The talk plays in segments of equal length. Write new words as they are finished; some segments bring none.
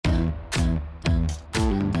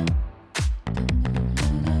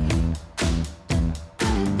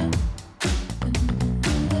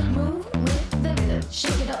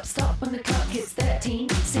team.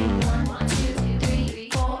 Sing 1, 2, 3,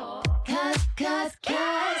 4. Cuz.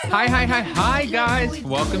 Hi, guys.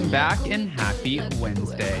 Welcome back and happy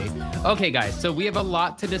Wednesday. Okay, guys, so we have a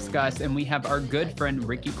lot to discuss, and we have our good friend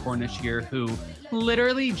Ricky Cornish here, who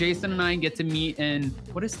literally Jason and I get to meet in,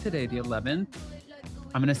 what is today, the 11th?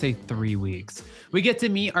 I'm going to say 3 weeks. We get to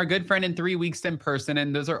meet our good friend in 3 weeks in person,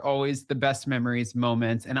 and those are always the best memories,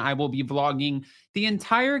 moments, and I will be vlogging the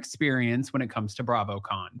entire experience when it comes to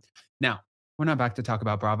BravoCon. Now, we're not back to talk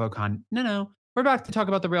about BravoCon. No. We're back to talk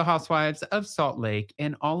about the Real Housewives of Salt Lake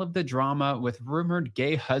and all of the drama with rumored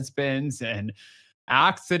gay husbands and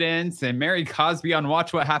accidents and Mary Cosby on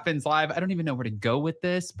Watch What Happens Live. I don't even know where to go with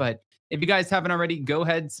this, but if you guys haven't already, go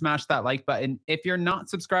ahead, smash that like button. If you're not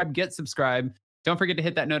subscribed, get subscribed. Don't forget to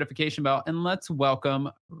hit that notification bell, and let's welcome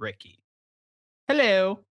Ricky.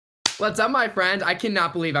 Hello. What's up, my friend? I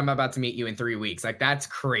cannot believe I'm about to meet you in 3 weeks. Like, that's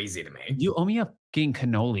crazy to me. You owe me a fucking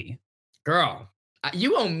cannoli. Girl,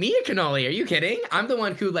 you owe me a cannoli. Are you kidding? I'm the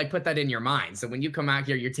one who put that in your mind. So when you come out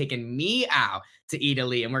here, you're taking me out to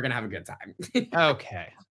Italy, and we're gonna have a good time.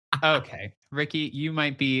 Okay. Ricky, you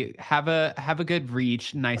might have a good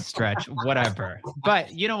reach, nice stretch, whatever.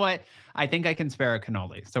 But you know what? I think I can spare a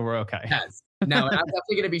cannoli, so we're okay. Yes. No, and I'm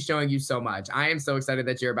definitely going to be showing you so much. I am so excited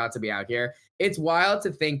that you're about to be out here. It's wild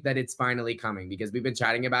to think that it's finally coming because we've been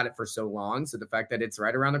chatting about it for so long. So the fact that it's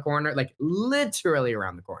right around the corner, like literally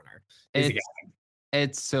around the corner.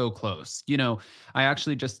 It's so close. You know, I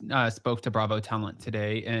actually just spoke to Bravo Talent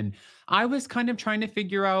today, and I was kind of trying to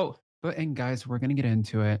figure out, and guys, we're going to get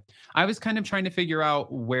into it. I was kind of trying to figure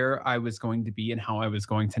out where I was going to be and how I was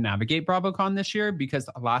going to navigate BravoCon this year, because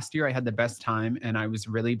last year I had the best time and I was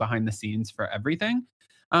really behind the scenes for everything.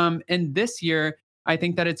 And this year, I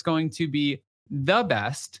think that it's going to be the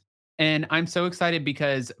best. And I'm so excited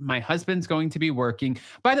because my husband's going to be working.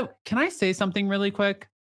 By the way, can I say something really quick?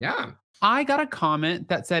 Yeah. I got a comment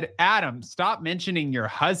that said, Adam, stop mentioning your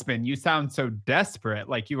husband. You sound so desperate,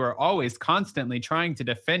 like you are always constantly trying to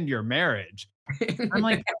defend your marriage. I'm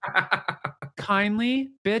like,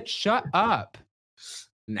 kindly, bitch, shut up.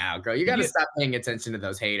 No, girl, you got to stop paying attention to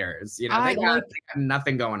those haters. You know, they got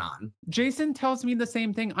nothing going on. Jason tells me the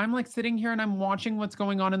same thing. I'm like sitting here and I'm watching what's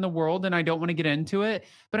going on in the world and I don't want to get into it.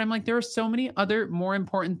 But I'm like, there are so many other more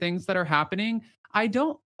important things that are happening. I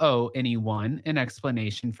don't owe anyone an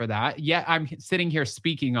explanation for that. Yet I'm sitting here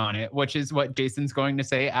speaking on it, which is what Jason's going to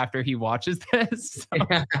say after he watches this.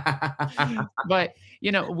 But,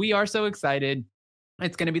 you know, we are so excited.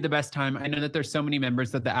 It's going to be the best time. I know that there's so many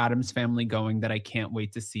members of the Addams family going that I can't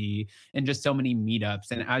wait to see, and just so many meetups.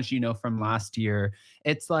 And as you know from last year,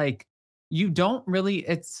 it's like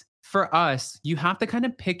it's for us, you have to kind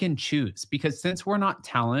of pick and choose, because since we're not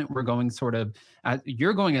talent, we're going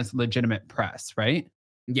you're going as legitimate press, right?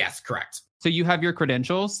 Yes, correct. So you have your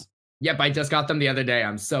credentials? Yep, I just got them the other day.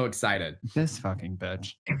 I'm so excited. This fucking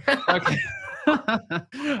bitch. Okay.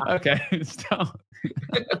 Okay, stop.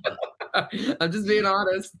 I'm just being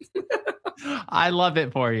honest. I love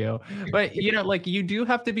it for you. But, you know, you do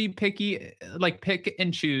have to be picky, pick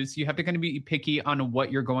and choose. You have to kind of be picky on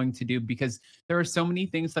what you're going to do, because there are so many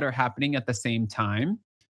things that are happening at the same time.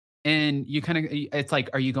 And it's like,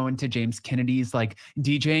 are you going to James Kennedy's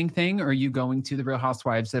DJing thing? Or are you going to the Real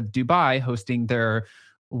Housewives of Dubai hosting their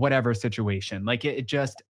whatever situation?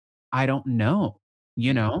 I don't know,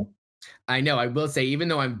 you know? I know. I will say, even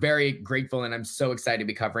though I'm very grateful and I'm so excited to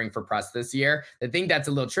be covering for press this year, the thing that's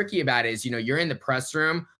a little tricky about it is, you're in the press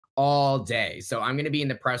room all day. So I'm going to be in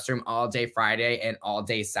the press room all day Friday and all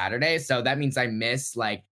day Saturday. So that means I miss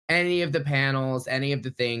any of the panels, any of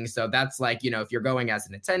the things. So that's if you're going as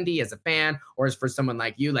an attendee, as a fan, or as for someone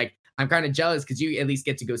like you, I'm kind of jealous because you at least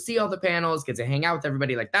get to go see all the panels, get to hang out with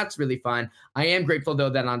everybody. That's really fun. I am grateful, though,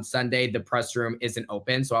 that on Sunday, the press room isn't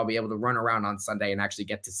open. So I'll be able to run around on Sunday and actually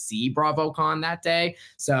get to see BravoCon that day.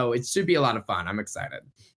 So it should be a lot of fun. I'm excited.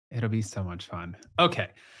 It'll be so much fun. Okay.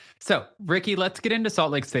 So, Ricky, let's get into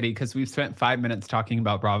Salt Lake City, because we've spent 5 minutes talking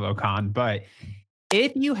about BravoCon. But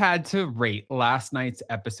if you had to rate last night's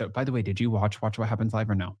episode, by the way, did you watch What Happens Live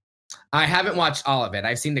or no? I haven't watched all of it.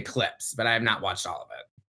 I've seen the clips, but I have not watched all of it.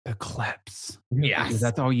 The clips. Yes. Because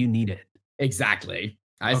that's all you needed. Exactly.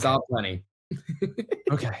 I saw plenty.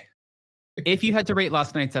 Okay. If you had to rate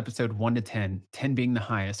last night's episode 1 to 10, 10 being the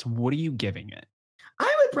highest, what are you giving it?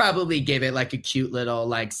 I would probably give it a cute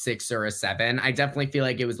little 6 or a 7. I definitely feel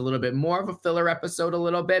like it was a little bit more of a filler episode a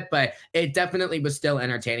little bit, but it definitely was still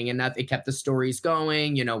entertaining enough. It kept the stories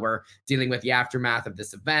going. We're dealing with the aftermath of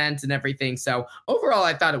this event and everything. So overall,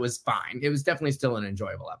 I thought it was fine. It was definitely still an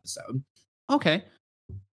enjoyable episode. Okay.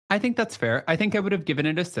 I think that's fair. I think I would have given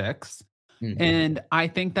it a 6. Mhm. And I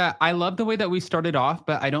think that I love the way that we started off,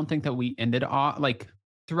 but I don't think that we ended off like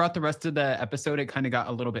throughout the rest of the episode, it kind of got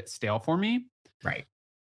a little bit stale for me. Right.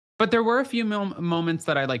 But there were a few moments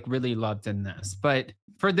that I like really loved in this. But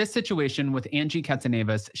for this situation with Angie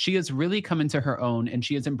Katsanevas, she has really come into her own and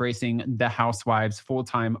she is embracing the housewives full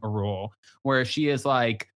time role where she is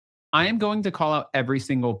like, I am going to call out every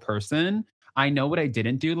single person. I know what I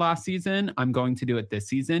didn't do last season. I'm going to do it this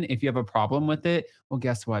season. If you have a problem with it, well,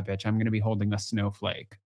 guess what, bitch? I'm going to be holding a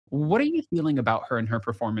snowflake. What are you feeling about her and her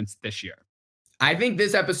performance this year? I think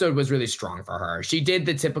this episode was really strong for her. She did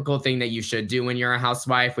the typical thing that you should do when you're a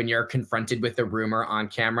housewife, when you're confronted with a rumor on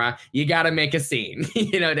camera. You got to make a scene.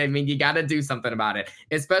 You know what I mean? You got to do something about it,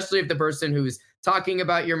 especially if the person who's talking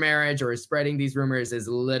about your marriage or is spreading these rumors is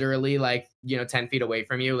literally like, 10 feet away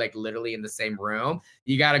from you, like literally in the same room.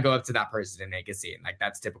 You got to go up to that person and make a scene. Like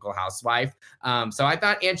that's typical housewife. So I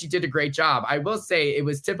thought Angie did a great job. I will say it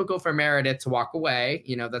was typical for Meredith to walk away.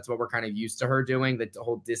 That's what we're kind of used to her doing, the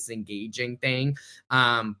whole disengaging thing.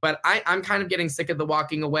 But I'm kind of getting sick of the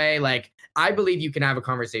walking away. Like, I believe you can have a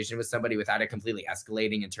conversation with somebody without it completely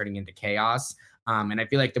escalating and turning into chaos. And I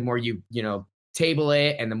feel like the more you table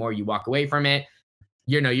it and the more you walk away from it,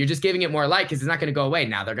 you're just giving it more light because it's not going to go away.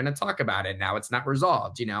 Now they're going to talk about it. Now it's not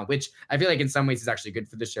resolved, which I feel like in some ways is actually good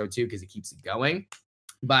for the show too, because it keeps it going.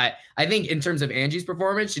 But I think in terms of Angie's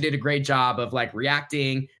performance, she did a great job of like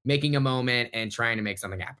reacting, making a moment, and trying to make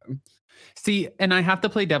something happen. See, and I have to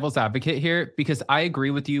play devil's advocate here because I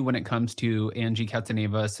agree with you when it comes to Angie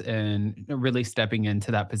Katsanevas and really stepping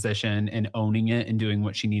into that position and owning it and doing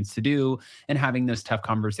what she needs to do and having those tough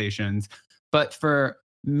conversations. But for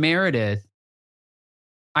Meredith,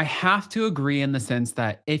 I have to agree in the sense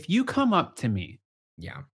that if you come up to me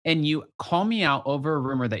Yeah. and you call me out over a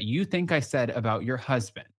rumor that you think I said about your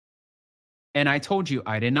husband, and I told you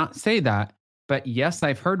I did not say that, but yes,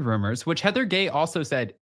 I've heard rumors, which Heather Gay also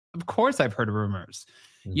said, of course I've heard rumors,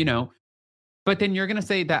 you Mhm. know, but then you're going to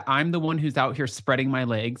say that I'm the one who's out here spreading my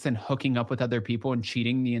legs and hooking up with other people and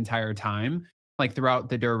cheating the entire time, like throughout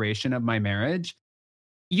the duration of my marriage.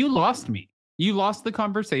 You lost me. You lost the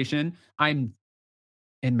conversation. I'm,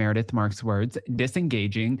 in Meredith Mark's words,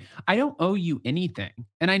 disengaging. I don't owe you anything.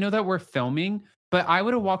 And I know that we're filming, but I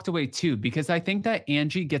would have walked away too, because I think that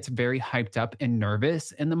Angie gets very hyped up and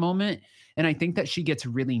nervous in the moment. And I think that she gets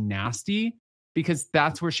really nasty because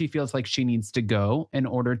that's where she feels like she needs to go in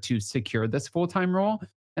order to secure this full time role.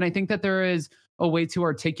 And I think that there is a way to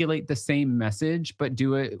articulate the same message, but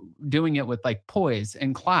doing it with like poise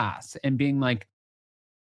and class and being like,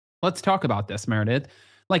 let's talk about this, Meredith.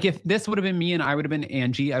 Like if this would have been me and I would have been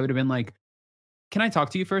Angie, I would have been like, can I talk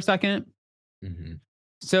to you for a second? Mhm.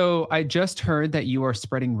 So I just heard that you are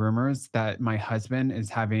spreading rumors that my husband is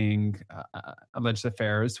having alleged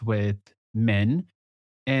affairs with men,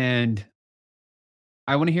 and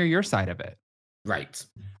I want to hear your side of it. Right.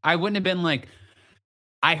 I wouldn't have been like,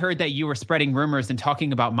 I heard that you were spreading rumors and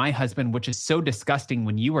talking about my husband, which is so disgusting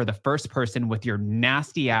when you are the first person with your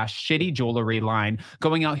nasty ass, shitty jewelry line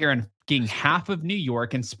going out here and getting half of New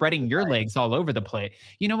York and spreading your legs all over the place.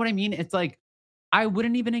 You know what I mean? It's like, I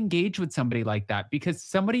wouldn't even engage with somebody like that because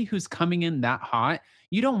somebody who's coming in that hot,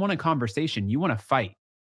 you don't want a conversation. You want to fight.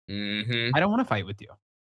 Mhm. I don't want to fight with you.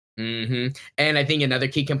 And I think another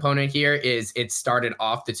key component here is it started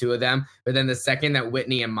off the two of them, but then the second that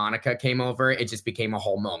Whitney and Monica came over, it just became a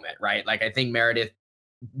whole moment, right? Like I think Meredith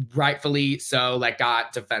rightfully so like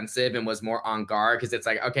got defensive and was more on guard because it's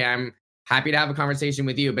like, okay, I'm happy to have a conversation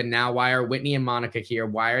with you, but now why are Whitney and Monica here?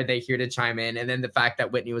 Why are they here to chime in? And then the fact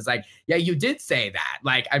that Whitney was like, yeah, you did say that.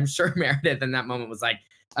 Like I'm sure Meredith in that moment was like,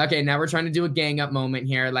 okay, now we're trying to do a gang up moment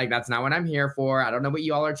here. Like that's not what I'm here for. I don't know what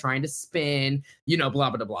you all are trying to spin, blah blah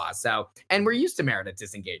blah. So, and we're used to Meredith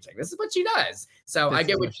disengaging. This is what she does. So I This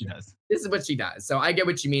get is what what she does. this is what she does. So I get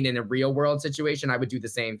what you mean in a real world situation. I would do the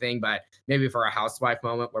same thing, but maybe for a housewife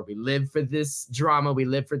moment where we live for this drama, we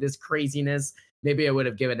live for this craziness, maybe I would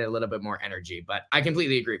have given it a little bit more energy. But I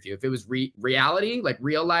completely agree with you. If it was reality, like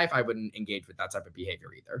real life, I wouldn't engage with that type of behavior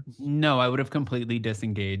either. No, I would have completely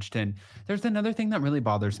disengaged. And there's another thing that really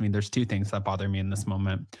bothers me. There's two things that bother me in this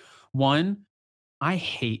moment. One, I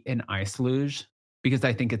hate an ice luge because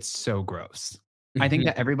I think it's so gross. I think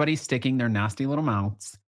that everybody's sticking their nasty little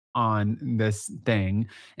mouths on this thing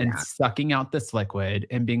and Yeah. sucking out this liquid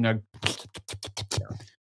and being a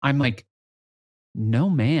I'm like, no,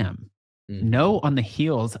 ma'am. Mhm. No, on the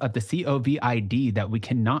heels of the COVID that we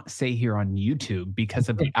cannot say here on YouTube because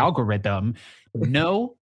of the algorithm.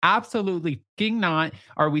 No, absolutely fucking not.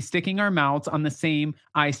 Are we sticking our mouths on the same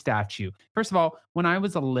eye statue? First of all, when I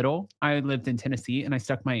was a little, I lived in Tennessee and I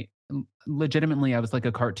stuck my legitimately, I was like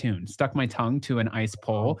a cartoon, stuck my tongue to an ice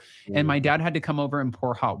pole, and my dad had to come over and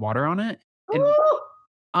pour hot water on it and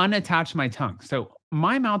unattach my tongue. So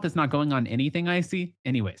my mouth is not going on anything icy,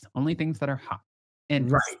 anyways, only things that are hot.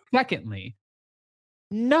 And Right. secondly,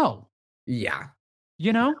 no, Yeah.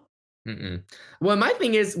 you know? Mm-mm. Well, my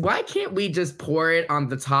thing is, why can't we just pour it on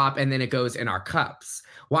the top and then it goes in our cups?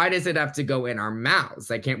 Why does it have to go in our mouths?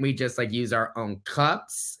 Like, can't we just like use our own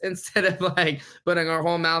cups instead of like putting our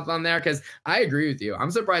whole mouth on there? Because I agree with you. I'm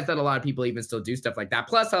surprised that a lot of people even still do stuff like that.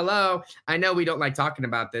 Plus, hello, I know we don't like talking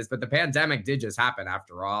about this, but the pandemic did just happen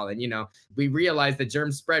after all. And, we realized that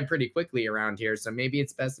germs spread pretty quickly around here. So maybe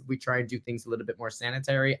it's best if we try and do things a little bit more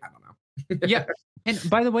sanitary. I don't know. Yeah. And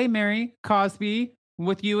by the way, Mary Cosby,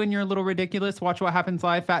 with you and your little ridiculous Watch What Happens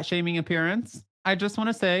Live fat shaming appearance, I just want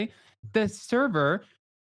to say the server,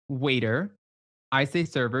 waiter, I say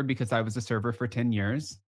server because I was a server for 10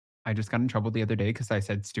 years. I just got in trouble the other day because I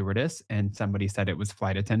said stewardess and somebody said it was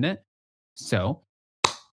flight attendant. So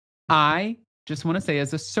I just want to say,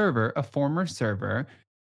 as a server, a former server,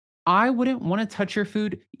 I wouldn't want to touch your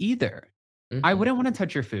food either. I Mm-mm. wouldn't want to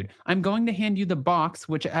touch your food. I'm going to hand you the box,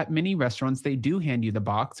 which at many restaurants they do hand you the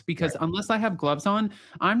box because Right. unless I have gloves on,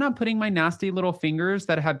 I'm not putting my nasty little fingers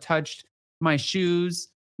that have touched my shoes,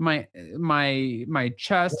 my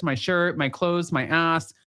chest, my shirt, my clothes, my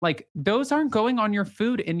ass. Like those aren't going on your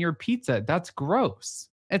food and your pizza. That's gross.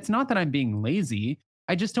 It's not that I'm being lazy.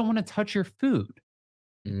 I just don't want to touch your food.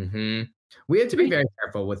 Hmm. We have to be Right? very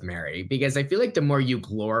careful with Mary because I feel like the more you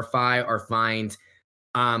glorify or find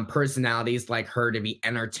personalities like her to be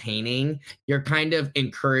entertaining, you're kind of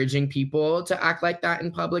encouraging people to act like that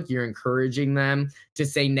in public. You're encouraging them to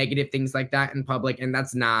say negative things like that in public. And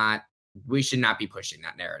that's not, we should not be pushing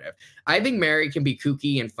that narrative. I think Mary can be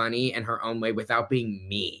kooky and funny in her own way without being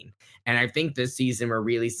mean. And I think this season we're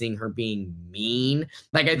really seeing her being mean.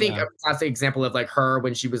 Like I think Yeah. a classic example of like her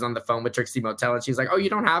when she was on the phone with Trixie Motel and she's like, "Oh, you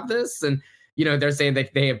don't have this?" And they're saying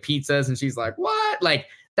that they have pizzas and she's like, "What?" Like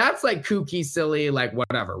that's like kooky, silly, like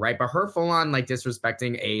whatever, right? But her full on like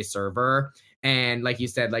disrespecting a server and like you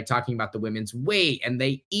said, like talking about the women's weight and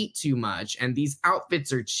they eat too much and these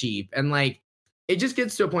outfits are cheap and like it just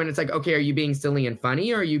gets to a point. It's like, okay, are you being silly and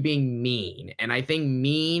funny or are you being mean? And I think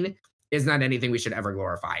mean is not anything we should ever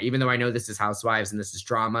glorify, even though I know this is Housewives and this is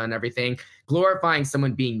drama and everything. Glorifying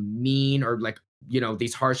someone being mean or like,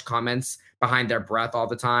 these harsh comments behind their breath all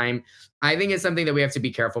the time, I think it's something that we have to be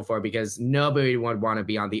careful for because nobody would want to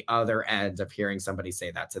be on the other end of hearing somebody say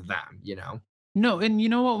that to them. No, and you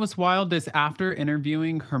know what was wild is after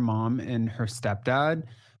interviewing her mom and her stepdad,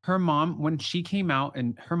 her mom, when she came out,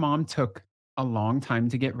 and her mom took a long time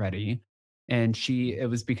to get ready. And it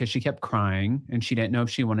was because she kept crying and she didn't know if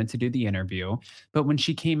she wanted to do the interview. But when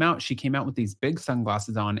she came out with these big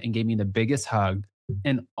sunglasses on and gave me the biggest hug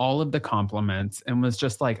and all of the compliments and was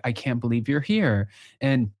just like, I can't believe you're here.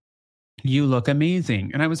 And you look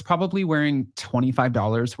amazing. And I was probably wearing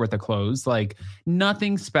 $25 worth of clothes, like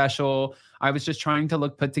nothing special. I was just trying to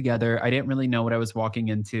look put together. I didn't really know what I was walking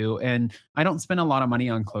into. And I don't spend a lot of money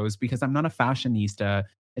on clothes because I'm not a fashionista.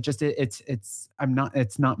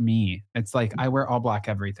 It's not me. It's like I wear all black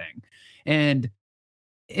everything. And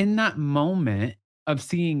in that moment of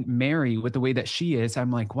seeing Mary with the way that she is,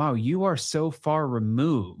 I'm like, wow, you are so far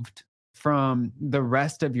removed from the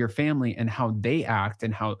rest of your family and how they act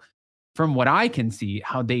and how, from what I can see,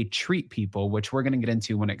 how they treat people, which we're going to get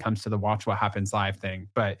into when it comes to the Watch What Happens Live thing.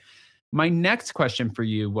 But my next question for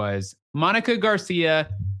you was, Monica Garcia,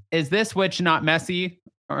 is this witch not messy?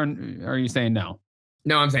 Or are you saying no?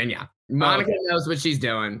 No, I'm saying yeah. Oh, Monica okay. knows what she's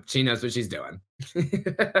doing. She knows what she's doing.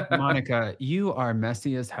 Monica, you are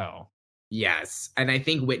messy as hell. Yes. And I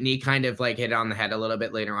think Whitney kind of like hit it on the head a little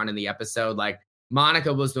bit later on in the episode. Like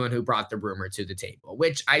Monica was the one who brought the rumor to the table,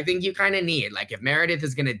 which I think you kind of need. Like if Meredith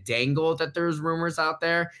is going to dangle that there's rumors out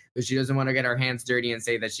there, but she doesn't want to get her hands dirty and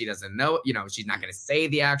say that she doesn't know, she's not going to say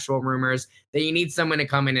the actual rumors, then you need someone to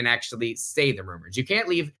come in and actually say the rumors. You can't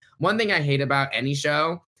leave. One thing I hate about any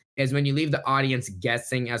show is when you leave the audience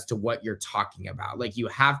guessing as to what you're talking about. Like you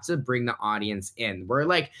have to bring the audience in. We're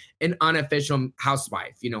like an unofficial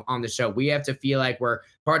housewife, on the show. We have to feel like we're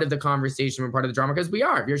part of the conversation, we're part of the drama because we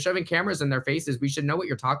are. If you're shoving cameras in their faces, we should know what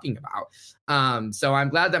you're talking about. So I'm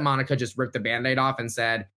glad that Monica just ripped the Band-Aid off and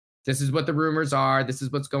said, this is what the rumors are. This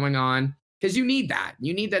is what's going on. Because you need that.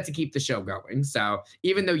 You need that to keep the show going. So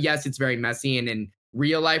even though, yes, it's very messy and in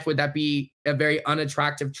real life, would that be a very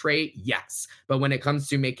unattractive trait? Yes. But when it comes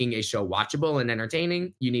to making a show watchable and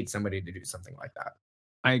entertaining, you need somebody to do something like that.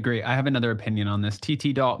 I agree. I have another opinion on this.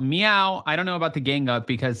 TT Doll, meow. I don't know about the gang up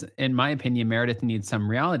because, in my opinion, Meredith needs some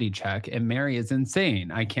reality check, and Mary is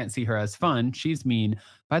insane. I can't see her as fun. She's mean.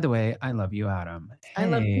 By the way, I love you, Adam. I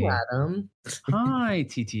love you, Hey. Adam. Hi,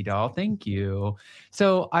 TT Doll. Thank you.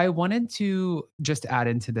 So I wanted to just add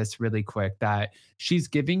into this really quick that she's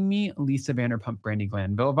giving me Lisa Vanderpump Brandy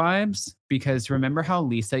Glanville vibes because remember how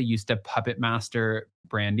Lisa used to puppet master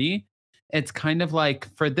Brandy? It's kind of like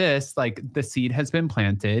for this, like the seed has been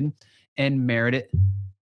planted and Meredith.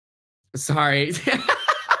 Sorry.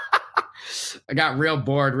 I got real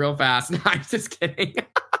bored real fast. No, I'm just kidding.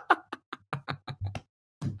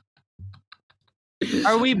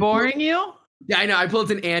 Are we boring you? Yeah, I know. I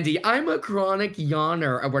pulled an Andy. I'm a chronic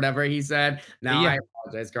yawner or whatever he said. No, Yeah. I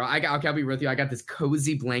apologize, girl. I'll be with you. I got this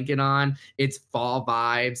cozy blanket on. It's fall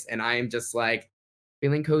vibes, and I am just like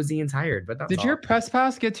feeling cozy and tired. But that's Did all. your press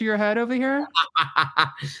pass get to your head over here?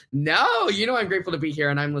 No, I'm grateful to be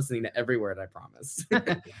here, and I'm listening to every word. I promise.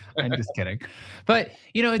 I'm just kidding. But,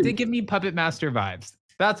 it did give me puppet master vibes.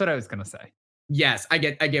 That's what I was going to say. Yes, I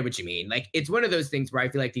get what you mean. Like it's one of those things where I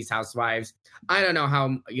feel like these housewives, I don't know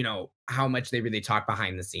how much they really talk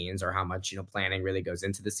behind the scenes or how much, planning really goes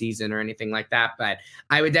into the season or anything like that, but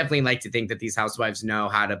I would definitely like to think that these housewives know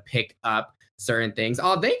how to pick up certain things.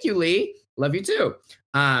 Oh, thank you, Lee. Love you too.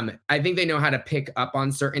 I think they know how to pick up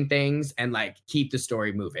on certain things and like keep the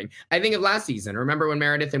story moving. I think of last season. Remember when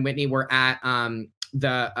Meredith and Whitney were at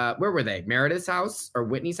where were they? Meredith's house or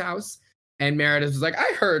Whitney's house? And Meredith was like,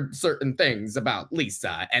 I heard certain things about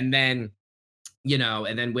Lisa. And then,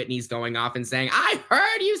 and then Whitney's going off and saying, I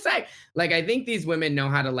heard you say, like, I think these women know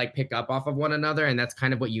how to like pick up off of one another. And that's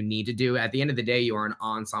kind of what you need to do. At the end of the day, you are an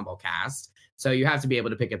ensemble cast. So you have to be able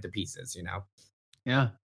to pick up the pieces, Yeah,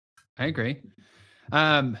 I agree.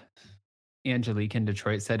 Angelique in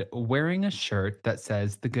Detroit said, wearing a shirt that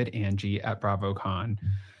says the good Angie at BravoCon.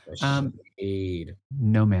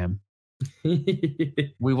 No, ma'am.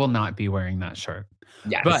 We will not be wearing that shirt.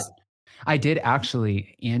 Yes. But I did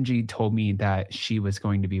actually, Angie told me that she was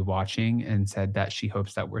going to be watching and said that she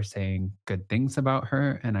hopes that we're saying good things about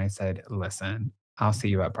her. And I said, listen, I'll see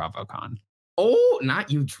you at BravoCon. Oh,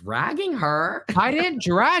 not you dragging her. I didn't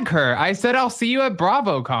drag her. I said, I'll see you at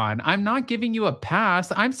BravoCon. I'm not giving you a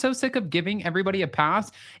pass. I'm so sick of giving everybody a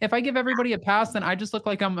pass. If I give everybody a pass, then I just look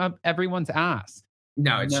like I'm up everyone's ass.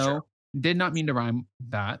 No, it's true. Did not mean to rhyme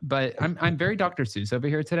that, but I'm very Dr. Seuss over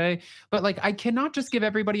here today. But like, I cannot just give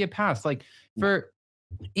everybody a pass. Like for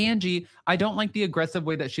Angie, I don't like the aggressive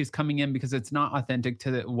way that she's coming in because it's not authentic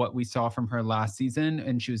to what we saw from her last season.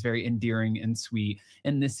 And she was very endearing and sweet.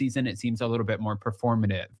 And this season, it seems a little bit more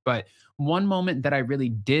performative. But one moment that I really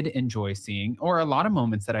did enjoy seeing, or a lot of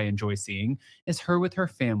moments that I enjoy seeing, is her with her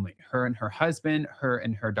family, her and her husband, her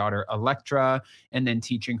and her daughter, Electra, and then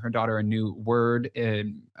teaching her daughter a new word, a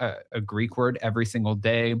Greek word every single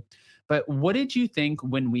day. But what did you think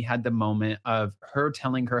when we had the moment of her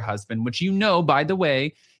telling her husband, which by the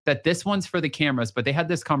way, that this one's for the cameras, but they had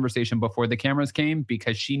this conversation before the cameras came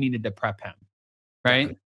because she needed to prep him,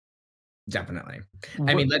 right? Definitely.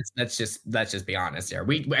 I mean, let's just be honest here.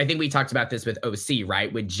 I think we talked about this with OC,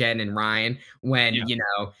 right? With Jen and Ryan when,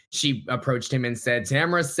 she approached him and said,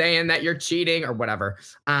 Tamara's saying that you're cheating or whatever.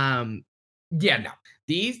 Yeah, no.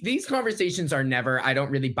 These conversations are never, I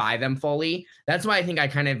don't really buy them fully. That's why I think I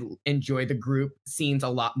kind of enjoy the group scenes a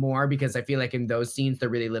lot more because I feel like in those scenes, they're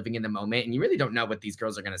really living in the moment and you really don't know what these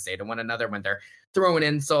girls are going to say to one another when they're throwing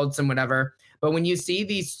insults and whatever. But when you see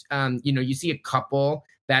these, you see a couple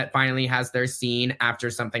that finally has their scene after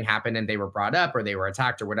something happened and they were brought up or they were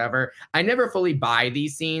attacked or whatever. I never fully buy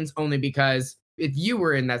these scenes only because if you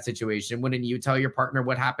were in that situation, wouldn't you tell your partner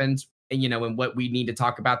what happened? And what we need to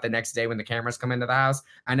talk about the next day when the cameras come into the house.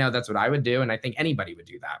 I know that's what I would do. And I think anybody would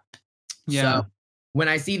do that. Yeah. So when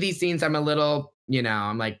I see these scenes, I'm a little,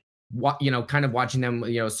 I'm like, kind of watching them,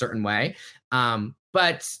 a certain way.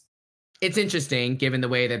 But it's interesting given the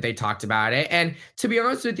way that they talked about it. And to be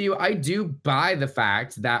honest with you, I do buy the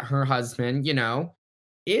fact that her husband,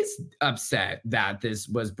 is upset that this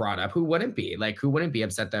was brought up. Who wouldn't be? Like, who wouldn't be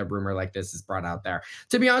upset that a rumor like this is brought out there?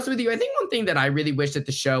 To be honest with you, I think one thing that I really wish that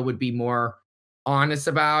the show would be more honest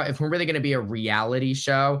about, if we're really going to be a reality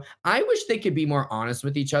show, I wish they could be more honest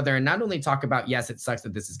with each other and not only talk about, yes, it sucks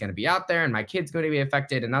that this is going to be out there and my kid's going to be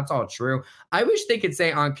affected and that's all true. I wish they could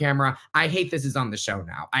say on camera, I hate this is on the show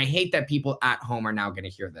now. I hate that people at home are now going to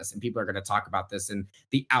hear this and people are going to talk about this in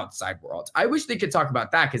the outside world. I wish they could talk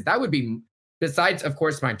about that because that would be, besides, of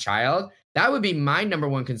course, my child, that would be my number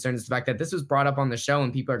one concern is the fact that this was brought up on the show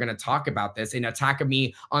and people are going to talk about this and attack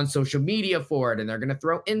me on social media for it. And they're going to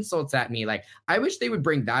throw insults at me. Like, I wish they would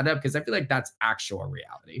bring that up because I feel like that's actual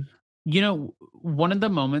reality. One of the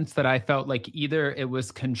moments that I felt like either it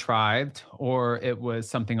was contrived or it was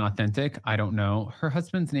something authentic, I don't know. Her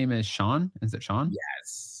husband's name is Sean. Is it Sean?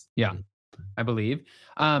 Yes. Yeah, I believe.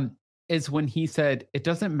 Um, is when he said, "It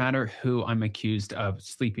doesn't matter who I'm accused of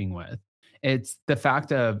sleeping with. It's the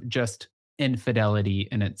fact of just infidelity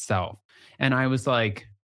in itself." And I was like,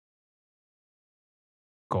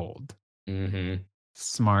 gold. Mm-hmm.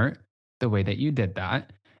 Smart the way that you did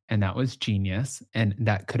that, and that was genius, and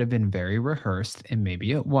that could have been very rehearsed, and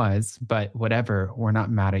maybe it was, but whatever, we're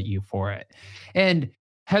not mad at you for it. And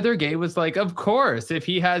Heather Gay was like, "Of course, if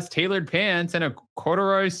he has tailored pants and a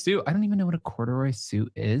corduroy suit." I don't even know what a corduroy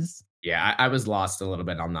suit is. Yeah, I was lost a little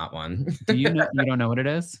bit on that one. Do you know? You don't know what it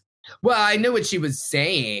is? Well, I knew what she was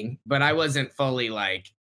saying, but I wasn't fully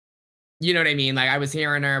like, you know what I mean? Like I was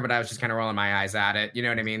hearing her, but I was just kind of rolling my eyes at it. You know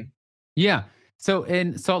what I mean? Yeah. So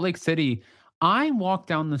in Salt Lake City, I walked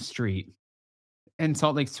down the street in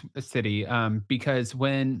Salt Lake City, because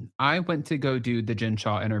when I went to go do the Jen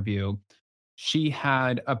Shaw interview, she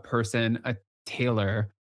had a person, a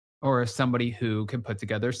tailor, or somebody who could put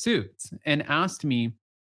together suits, and asked me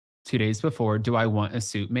 2 days before, "Do I want a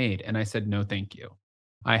suit made?" And I said, "No, thank you.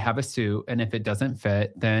 I have a suit, and if it doesn't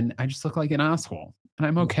fit, then I just look like an asshole, and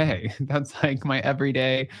I'm okay." That's like my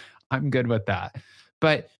everyday. I'm good with that.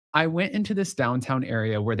 But I went into this downtown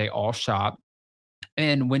area where they all shop,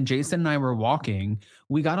 and when Jason and I were walking,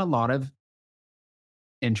 we got a lot of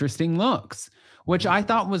interesting looks, which I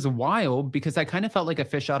thought was wild because I kind of felt like a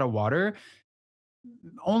fish out of water,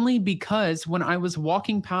 only because when I was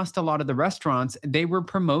walking past a lot of the restaurants, they were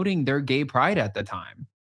promoting their gay pride at the time.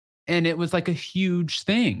 And it was like a huge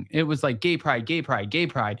thing. It was like gay pride, gay pride, gay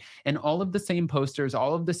pride, and all of the same posters,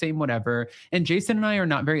 all of the same whatever. And Jason and I are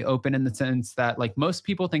not very open in the sense that, like, most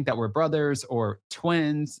people think that we're brothers or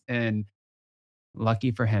twins. And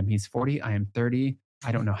lucky for him, he's 40, I am 30.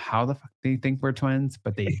 I don't know how the fuck they think we're twins,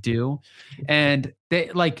 but they do. And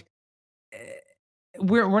they like, eh,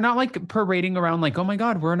 we're not like parading around like, "Oh my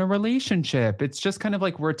God, we're in a relationship." It's just kind of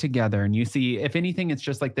like we're together. And you see, if anything, it's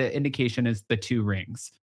just like the indication is the two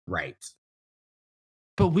rings. Right.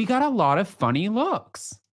 But we got a lot of funny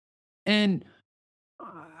looks. And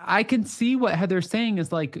I can see what Heather's saying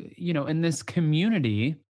is like, in this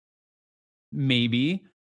community, maybe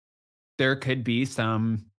there could be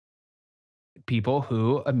some people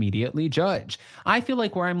who immediately judge. I feel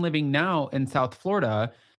like where I'm living now in South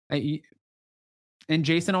Florida, I, and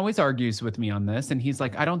Jason always argues with me on this, and he's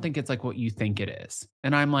like, "I don't think it's like what you think it is."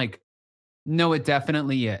 And I'm like, "No, it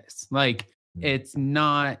definitely is. Like, Mm. it's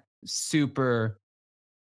not super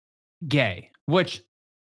gay," which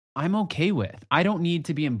I'm okay with. I don't need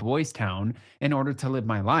to be in Boys Town in order to live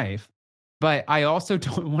my life. But I also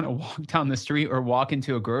don't want to walk down the street or walk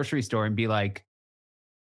into a grocery store and be like,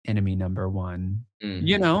 "Enemy number one."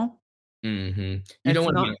 You Mhm. know? Mhm. You don't It's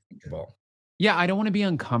want to be not. uncomfortable. Yeah, I don't want to be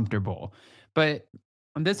uncomfortable. But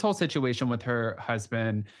on this whole situation with her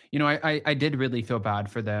husband, I did really feel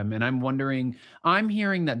bad for them. And I'm wondering, I'm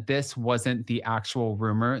hearing that this wasn't the actual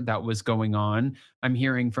rumor that was going on. I'm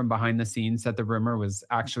hearing from behind the scenes that the rumor was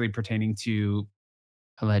actually pertaining to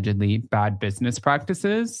allegedly bad business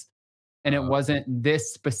practices. And it Uh, wasn't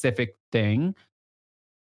this specific thing.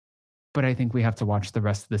 But I think we have to watch the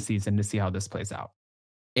rest of the season to see how this plays out.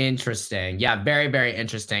 Interesting. Yeah, very, very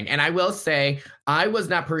interesting. And I will say, I was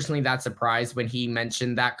not personally that surprised when he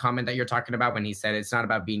mentioned that comment that you're talking about when he said it's not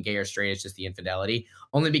about being gay or straight, it's just the infidelity.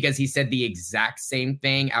 Only because he said the exact same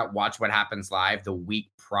thing at Watch What Happens Live the week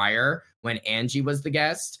prior when Angie was the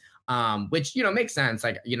guest. Which makes sense.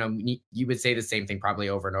 Like you would say the same thing probably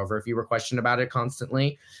over and over if you were questioned about it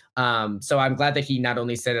constantly. So I'm glad that he not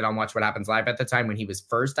only said it on Watch What Happens Live at the time when he was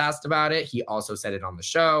first asked about it, he also said it on the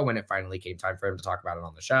show when it finally came time for him to talk about it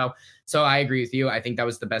on the show. So I agree with you. I think that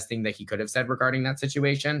was the best thing that he could have said regarding that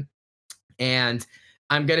situation. And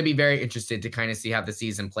I'm going to be very interested to kind of see how the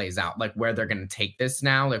season plays out, like where they're going to take this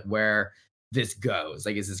now, like where this goes.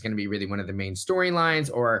 Like, is this going to be really one of the main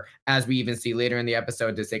storylines? Or as we even see later in the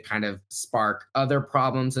episode, does it kind of spark other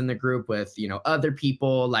problems in the group with, other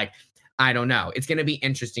people? Like, I don't know. It's going to be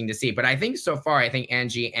interesting to see. But I think so far, I think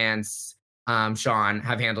Angie and Sean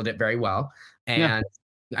have handled it very well. Yeah. And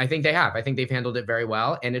I think they have. I think they've handled it very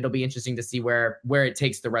well. And it'll be interesting to see where it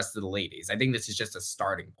takes the rest of the ladies. I think this is just a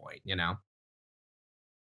starting point.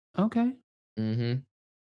 Okay. Mm-hmm.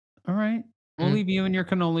 All right. We'll Mm. leave you and your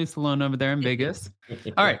cannolis alone over there in Vegas.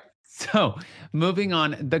 All right. So moving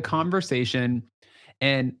on, the conversation,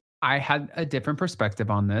 and I had a different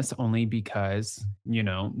perspective on this only because,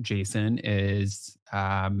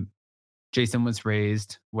 Jason was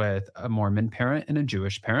raised with a Mormon parent and a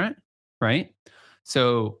Jewish parent, right?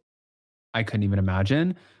 So I couldn't even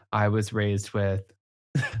imagine. I was raised with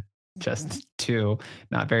just two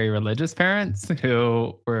not very religious parents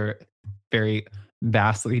who were very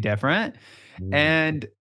vastly different. Mm. And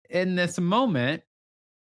in this moment,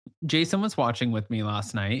 Jason was watching with me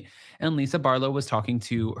last night, and Lisa Barlow was talking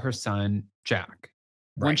to her son, Jack.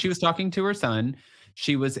 When Right. she was talking to her son,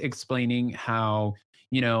 she was explaining how,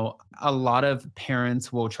 a lot of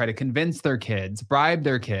parents will try to convince their kids, bribe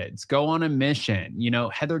their kids, go on a mission.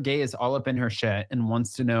 Heather Gay is all up in her shit and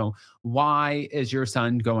wants to know, why is your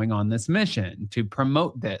son going on this mission to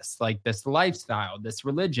promote this, like this lifestyle, this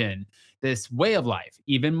religion, this way of life,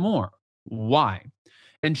 even more? Why?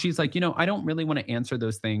 And she's like, I don't really want to answer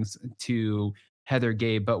those things to Heather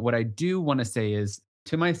Gay, but what I do want to say is,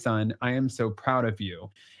 to my son, I am so proud of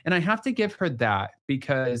you. And I have to give her that,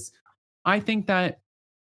 because I think that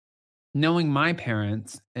knowing my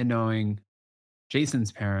parents and knowing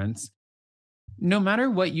Jason's parents, no matter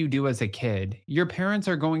what you do as a kid, your parents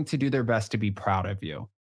are going to do their best to be proud of you.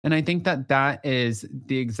 And I think that that is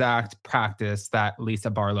the exact practice that Lisa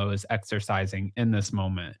Barlow is exercising in this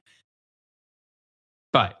moment.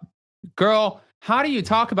 But, girl, how do you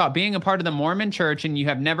talk about being a part of the Mormon church and you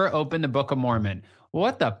have never opened the Book of Mormon?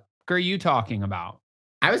 What the f are you talking about?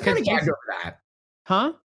 I was kind of 'Cause gagged Jason, over that.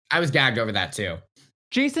 huh? I was gagged over that too.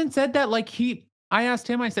 Jason said that like I asked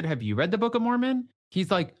him, I said, "Have you read the Book of Mormon?"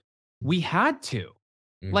 He's like, "We had to."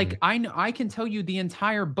 Mhm. Like, I can tell you the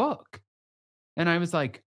entire book. And I was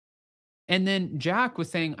like, and then Jack was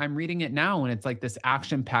saying, "I'm reading it now and it's like this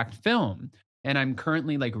action-packed film. And I'm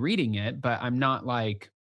currently like reading it, but I'm not like,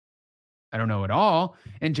 I don't know at all."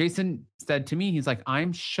 And Jason said to me, he's like,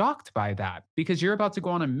 "I'm shocked by that, because you're about to go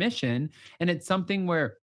on a mission. And it's something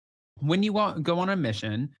where when you go on a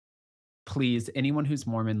mission, please, anyone who's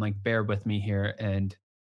Mormon, like bear with me here. And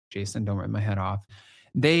Jason, don't rip my head off.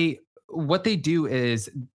 What they do is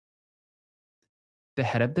the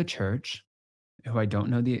head of the church, who I don't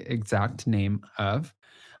know the exact name of,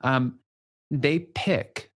 um, they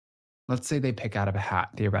pick, let's say they pick out of a hat,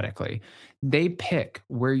 theoretically. They pick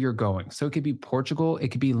where you're going. So it could be Portugal, it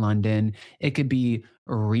could be London, it could be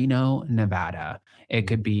Reno, Nevada, it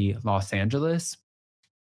could be Los Angeles,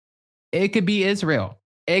 it could be Israel,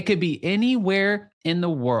 it could be anywhere in the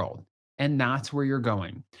world. And that's where you're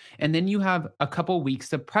going. And then you have a couple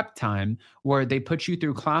weeks of prep time where they put you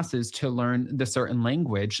through classes to learn the certain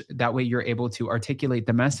language. That way you're able to articulate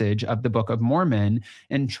the message of the Book of Mormon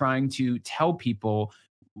and trying to tell people,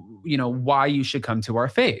 why you should come to our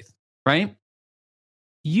faith, right?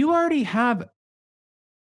 You already have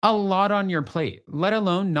a lot on your plate, let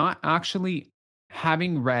alone not actually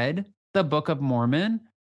having read the Book of Mormon.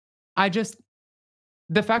 I just,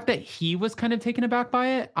 the fact that he was kind of taken aback by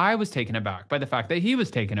it, I was taken aback by the fact that he was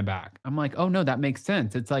taken aback. I'm like, "Oh no, that makes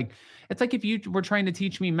sense." It's like if you were trying to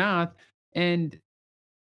teach me math and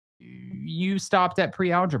you stopped at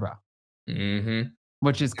pre-algebra, Mhm.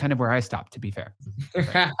 which is kind of where I stopped, to be fair.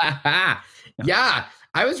 Yeah. Yeah,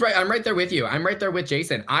 I was right. I'm right there with you. I'm right there with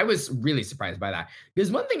Jason. I was really surprised by that.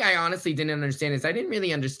 Because one thing I honestly didn't understand is I didn't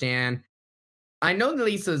really understand. I know that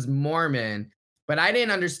Lisa's Mormon, but I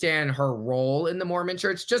didn't understand her role in the Mormon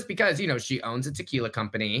church just because, she owns a tequila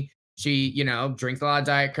company. She, drinks a lot of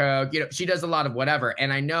Diet Coke. She does a lot of whatever.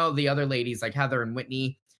 And I know the other ladies like Heather and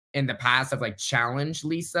Whitney in the past have like challenged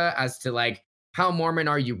Lisa as to like, how Mormon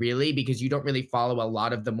are you really? Because you don't really follow a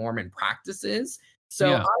lot of the Mormon practices. So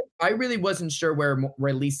Yeah. I really wasn't sure where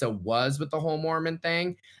Lisa was with the whole Mormon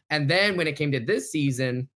thing. And then when it came to this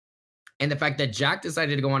season, and the fact that Jack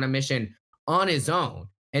decided to go on a mission on his own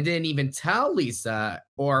and didn't even tell Lisa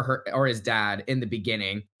or his dad in the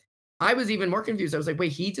beginning, I was even more confused. I was like,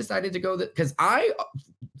 wait, he decided to go because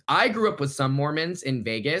I grew up with some Mormons in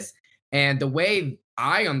Vegas, and the way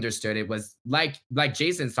I understood it was like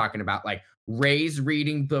Jason's talking about, like raised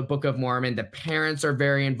reading the Book of Mormon. The parents are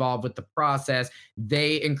very involved with the process.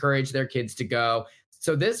 They encourage their kids to go.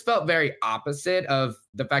 So this felt very opposite of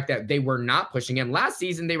the fact that they were not pushing him. Last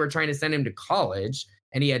season, they were trying to send him to college,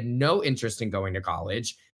 and he had no interest in going to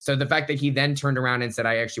college. So the fact that he then turned around and said,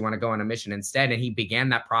 "I actually want to go on a mission instead," and he began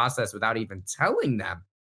that process without even telling them.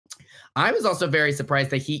 I was also very surprised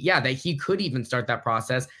that he could even start that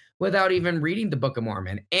process without even reading the Book of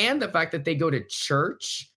Mormon. And the fact that they go to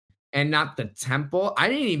church and not the temple. I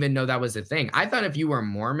didn't even know that was a thing. I thought if you were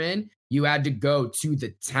Mormon, you had to go to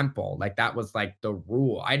the temple. Like that was like the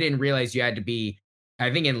rule. I didn't realize you had to be,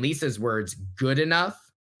 I think in Lisa's words, good enough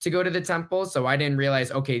to go to the temple. So I didn't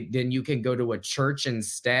realize, okay, then you can go to a church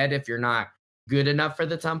instead if you're not good enough for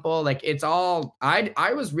the temple. Like it's all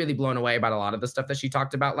I was really blown away about a lot of the stuff that she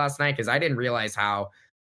talked about last night, because I didn't realize how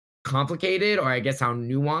complicated, or I guess how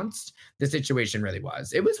nuanced the situation really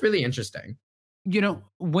was. It was really interesting.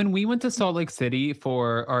 When we went to Salt Lake City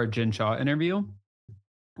for our Jin Shaw interview,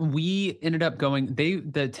 we ended up going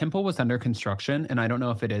the temple was under construction, and I don't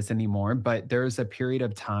know if it is anymore, but there's a period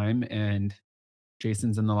of time, and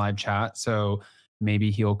Jason's in the live chat, so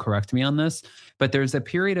maybe he'll correct me on this. But there's a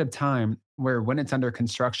period of time where when it's under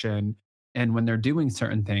construction and when they're doing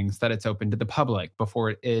certain things that it's open to the public before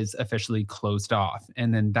it is officially closed off.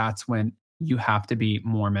 And then that's when you have to be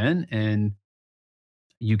Mormon and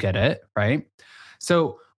you get it, right?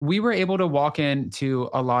 So we were able to walk into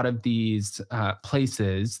a lot of these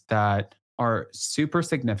places that are super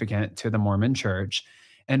significant to the Mormon church.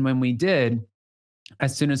 And when we did,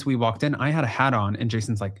 as soon as we walked in, I had a hat on, and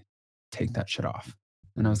Jason's like, "Take that shit off."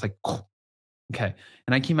 And I was like, "Okay."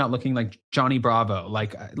 And I came out looking like Johnny Bravo,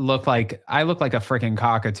 like I look like a freaking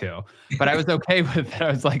cockatoo, but I was okay with it. I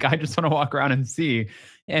was like, I just want to walk around and see.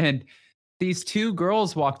 And these two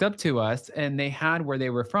girls walked up to us, and they had where they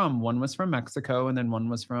were from. One was from Mexico, and then one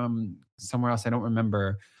was from somewhere else. I don't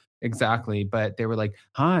remember exactly, but they were like,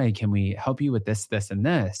 "Hi, can we help you with this, this, and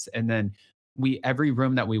this?" And then every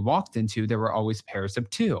room that we walked into, there were always pairs of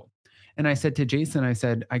two. And I said to Jason, I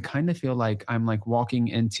said, I kind of feel like I'm like walking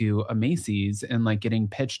into a Macy's and like getting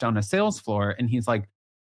pitched on a sales floor. And he's like,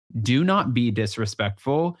 do not be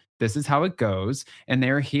disrespectful. This is how it goes. And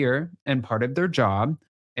they're here, and part of their job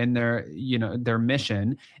and their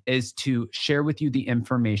mission is to share with you the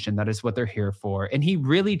information. That is what they're here for. And he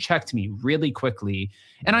really checked me really quickly.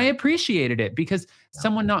 And I appreciated it, because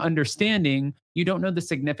someone not understanding, you don't know the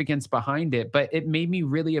significance behind it, but it made me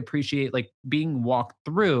really appreciate like being walked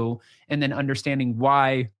through and then understanding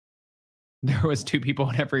why there was two people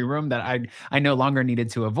in every room that I no longer needed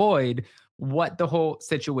to avoid, what the whole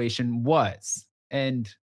situation was. And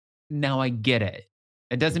now I get it.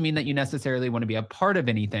 It doesn't mean that you necessarily want to be a part of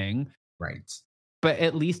anything, Right. but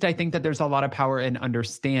at least I think that there's a lot of power in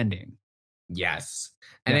understanding. Yes.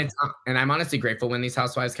 And Yeah. and I'm honestly grateful when these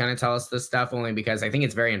housewives kind of tell us this stuff, only because I think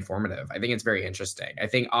it's very informative. I think it's very interesting. I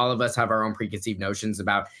think all of us have our own preconceived notions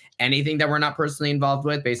about anything that we're not personally involved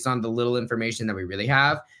with based on the little information that we really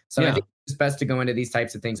have. So I Yeah. think it's best to go into these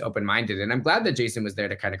types of things open-minded. And I'm glad that Jason was there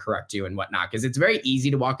to kind of correct you and whatnot, because it's very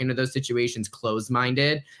easy to walk into those situations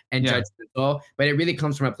closed-minded and Yeah. judgmental, but it really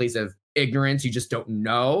comes from a place of ignorance. You just don't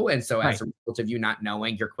know. And so Right. as a result of you not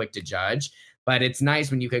knowing, you're quick to judge. But it's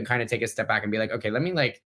nice when you can kind of take a step back and be like, okay, let me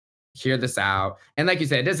like hear this out. And like you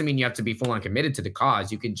said, it doesn't mean you have to be full on committed to the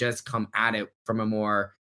cause. You can just come at it from a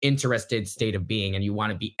more interested state of being, and you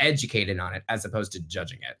want to be educated on it as opposed to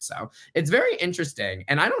judging it. So it's very interesting.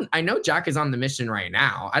 And I know Jack is on the mission right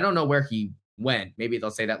now. I don't know where he went. Maybe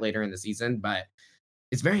they'll say that later in the season, but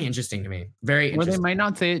it's very interesting to me. Very Or they interesting. might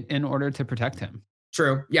not say it in order to protect him.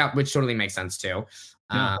 True. Yeah, which totally makes sense too.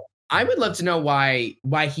 Yeah. Uh, I would love to know why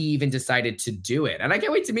he even decided to do it, and I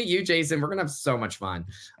can't wait to meet you, Jason. We're gonna have so much fun.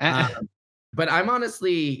 Eh, But I would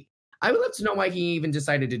love to know why he even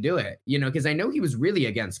decided to do it. Because I know he was really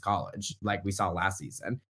against college, like we saw last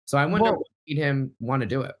season. So I wonder well, what made him want to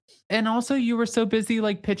do it. and also you were so busy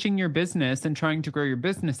like pitching your business and trying to grow your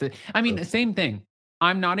business. I mean, same thing.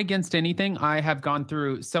 I'm not against anything. I have gone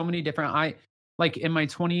through so many different I like in my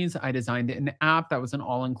 20s, I designed an app that was an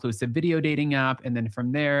all-inclusive video dating app, and then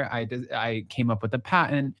from there I came up with a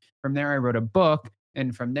patent. From there I wrote a book,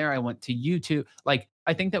 and from there I went to YouTube. Like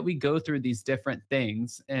I think that we go through these different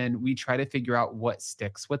things and we try to figure out what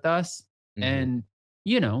sticks with us. Mhm. And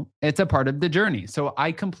it's a part of the journey. So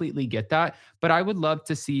I completely get that. But I would love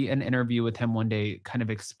to see an interview with him one day, kind of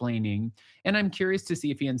explaining. And I'm curious to see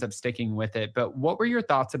if he ends up sticking with it. But what were your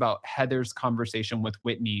thoughts about Heather's conversation with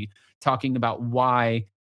Whitney, talking about why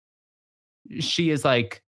she is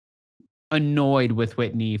like annoyed with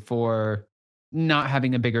Whitney for not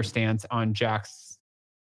having a bigger stance on Jack's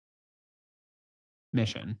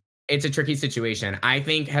mission? It's a tricky situation. I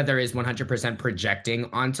think Heather is 100% projecting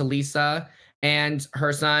onto Lisa and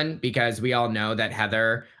her son, because we all know that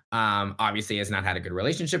Heather obviously has not had a good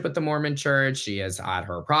relationship with the Mormon church. She has had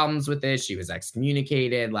her problems with it. She was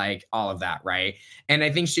excommunicated, like all of that, right? And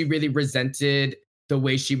I think she really resented the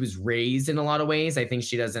way she was raised in a lot of ways. I think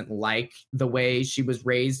she doesn't like the way she was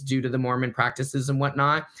raised due to the Mormon practices and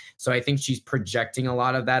whatnot. So I think she's projecting a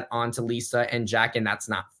lot of that onto Lisa and Jack, and that's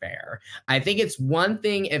not fair. I think it's one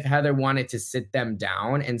thing if Heather wanted to sit them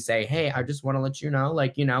down and say, hey, I just want to let you know,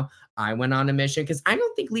 like, I went on a mission, because I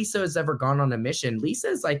don't think Lisa has ever gone on a mission. Lisa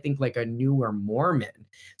is, I think, like a newer Mormon.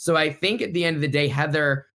 So I think at the end of the day,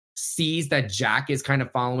 Heather sees that Jack is kind of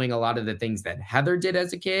following a lot of the things that Heather did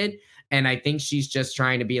as a kid. And I think she's just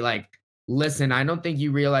trying to be like, listen, I don't think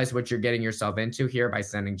you realize what you're getting yourself into here by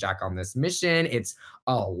sending Jack on this mission. It's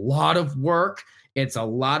a lot of work. It's a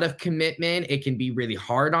lot of commitment. It can be really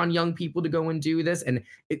hard on young people to go and do this. And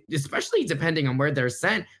especially depending on where they're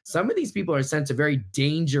sent, some of these people are sent to very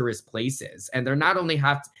dangerous places. And they not only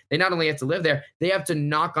have to live there, they have to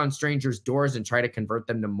knock on strangers' doors and try to convert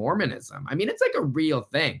them to Mormonism. I mean, it's like a real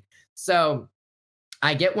thing. So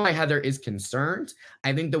I get why Heather is concerned.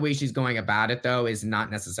 I think the way she's going about it, though, is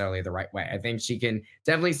not necessarily the right way. I think she can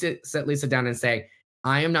definitely sit Lisa down and say,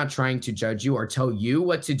 I am not trying to judge you or tell you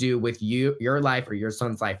what to do with your life or your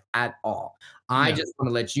son's life at all. I just want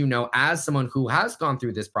to let you know, as someone who has gone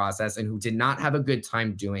through this process and who did not have a good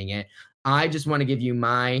time doing it, I just want to give you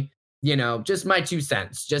my, just my 2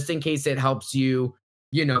 cents, just in case it helps you,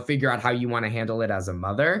 figure out how you want to handle it as a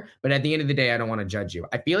mother. But at the end of the day, I don't want to judge you.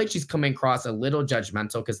 I feel like she's coming across a little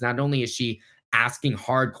judgmental because not only is she asking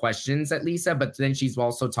hard questions at Lisa, but then she's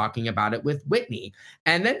also talking about it with Whitney.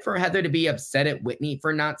 And then for Heather to be upset at Whitney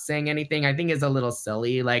for not saying anything, I think is a little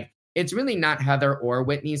silly. Like, it's really not Heather or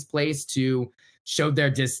Whitney's place to show their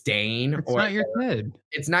disdain. It's not your kid.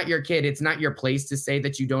 It's not your kid. It's not your place to say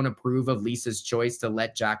that you don't approve of Lisa's choice to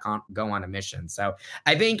let Jack go on a mission. So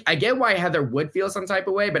I think I get why Heather would feel some type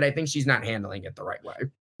of way, but I think she's not handling it the right way.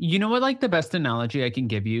 You know what, like the best analogy I can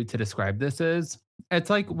give you to describe this is, it's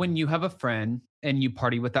like when you have a friend and you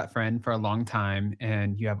party with that friend for a long time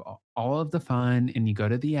and you have all of the fun and you go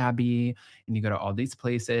to the Abbey and you go to all these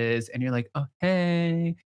places and you're like, oh,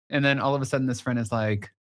 hey. And then all of a sudden this friend is like,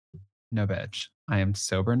 no, bitch, I am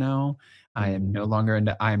sober now. I am no longer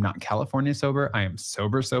I am not California sober. I am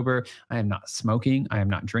sober. I am not smoking. I am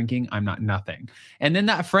not drinking. I'm not nothing. And then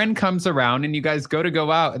that friend comes around and you guys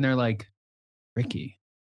go out and they're like, Ricky,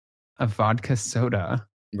 a vodka soda.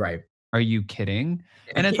 Right. Are you kidding?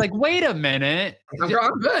 And it's like, wait a minute.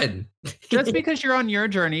 I'm good. Just because you're on your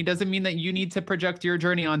journey doesn't mean that you need to project your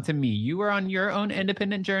journey onto me. You are on your own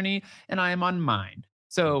independent journey and I am on mine.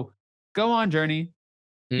 So go on, journey.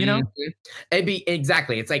 It'd be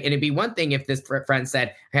exactly. It's like, and it'd be one thing if this friend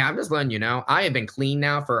said, hey, I'm just letting you know, I have been clean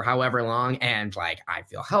now for however long. And like, I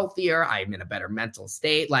feel healthier. I'm in a better mental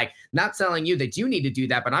state. Like, not telling you that you need to do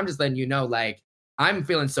that, but I'm just letting you know, like, I'm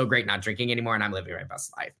feeling so great not drinking anymore and I'm living my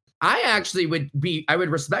best life. I would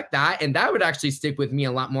respect that. And that would actually stick with me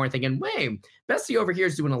a lot more, thinking, wait, Bessie over here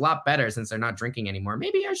is doing a lot better since they're not drinking anymore.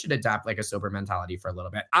 Maybe I should adapt like a sober mentality for a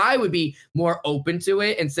little bit. I would be more open to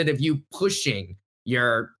it instead of you pushing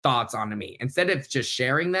your thoughts onto me. Instead of just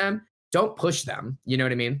sharing them, don't push them. You know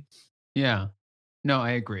what I mean? Yeah. No,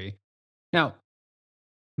 I agree. Now,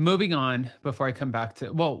 moving on before I come back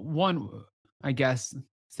to, I guess,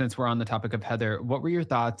 since we're on the topic of Heather, what were your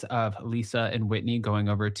thoughts of Lisa and Whitney going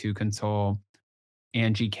over to console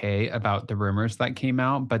Angie K about the rumors that came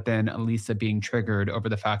out, but then Lisa being triggered over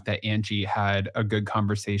the fact that Angie had a good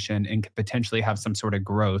conversation and could potentially have some sort of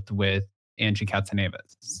growth with Angie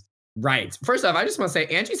Katsanevas? Right. First off, I just want to say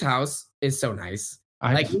Angie's house is so nice.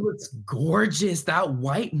 It looks gorgeous. That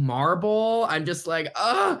white marble. I'm just like,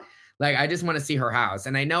 I just want to see her house.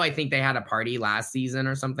 And I think they had a party last season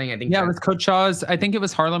or something. I think it was Coach Shaw's. I think it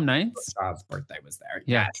was Harlem Nights. Coach Shaw's birthday was there.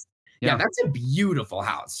 Yes. Yeah, that's a beautiful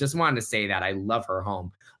house. Just wanted to say that. I love her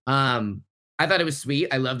home. I thought it was sweet.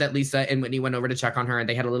 I love that Lisa and Whitney went over to check on her and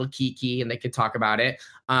they had a little kiki and they could talk about it.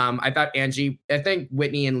 I think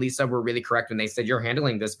Whitney and Lisa were really correct when they said, you're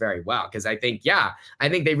handling this very well. Because I think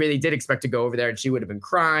they really did expect to go over there and she would have been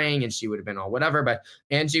crying and she would have been all whatever. But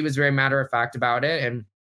Angie was very matter of fact about it. And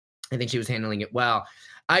I think she was handling it well.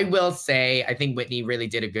 I will say, I think Whitney really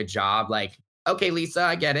did a good job. Like, okay, Lisa,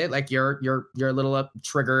 I get it. Like you're a little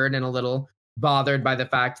triggered and a little bothered by the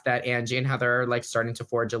fact that Angie and Heather are like starting to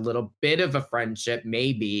forge a little bit of a friendship,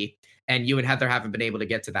 maybe. And you and Heather haven't been able to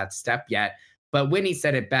get to that step yet. But Whitney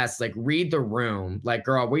said it best, like, read the room. Like,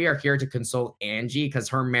 girl, we are here to console Angie because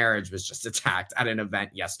her marriage was just attacked at an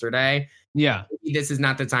event yesterday. Yeah. This is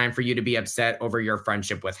not the time for you to be upset over your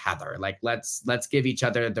friendship with Heather. Like, let's give each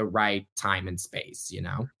other the right time and space, you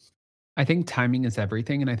know? I think timing is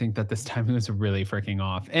everything. And I think that this timing was really freaking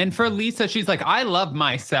off. And for Lisa, she's like, I love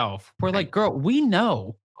myself. We're like, girl, we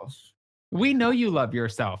know. We know you love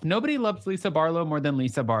yourself. Nobody loves Lisa Barlow more than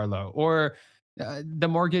Lisa Barlow or the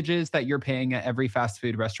mortgages that you're paying at every fast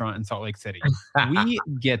food restaurant in Salt Lake City. We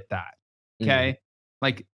get that. Okay.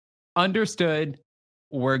 Like, understood.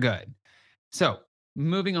 We're good. So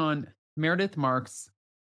moving on, Meredith Marks,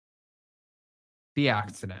 the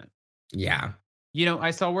accident. Yeah. You know,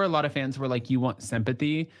 I saw where a lot of fans were like, you want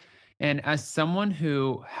sympathy. And as someone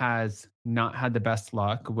who has not had the best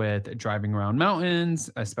luck with driving around mountains,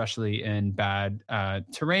 especially in bad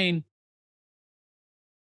terrain,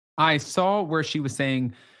 I saw where she was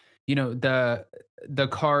saying the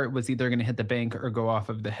car was either going to hit the bank or go off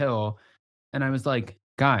of the hill. And I was like,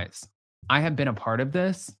 guys, I have been a part of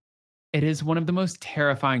this. It is one of the most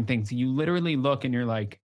terrifying things. You literally look and you're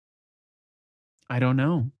like, I don't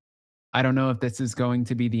know. I don't know if this is going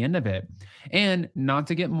to be the end of it. And not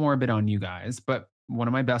to get morbid on you guys, but one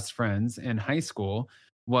of my best friends in high school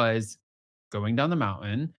was going down the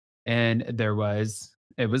mountain and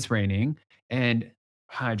it was raining and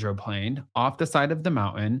hydroplaned off the side of the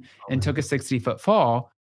mountain Oh and my took a 60-foot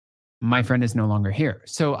fall. My friend is no longer here.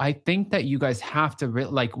 So I think that you guys have to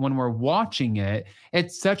like when we're watching it,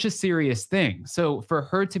 it's such a serious thing. So for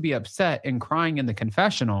her to be upset and crying in the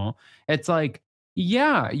confessional, it's like,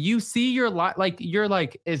 yeah, you see your lot, like you're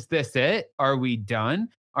like, is this it? Are we done?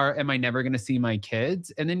 Or am I never going to see my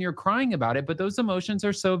kids? And then you're crying about it, but those emotions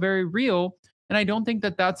are so very real. And I don't think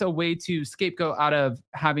that that's a way to scapegoat out of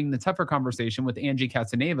having the tougher conversation with Angie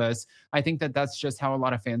Katsanevas. I think that that's just how a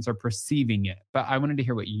lot of fans are perceiving it. But I wanted to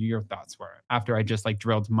hear what your thoughts were after I just like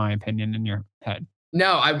drilled my opinion in your head.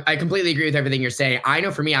 No, I completely agree with everything you're saying. I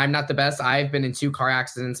know for me, I'm not the best. I've been in 2 car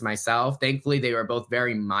accidents myself. Thankfully, they were both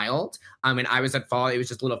very mild. And I was at fault. It was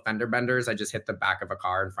just little fender benders. I just hit the back of a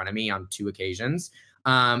car in front of me on 2 occasions.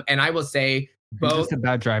 And I will say You're both. just a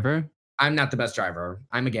bad driver. I'm not the best driver.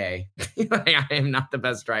 I'm a gay. I am not the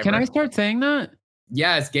best driver. Can I start saying that?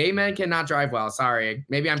 Yes, gay men cannot drive well. Sorry.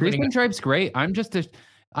 Maybe I'm putting. Jason drives great.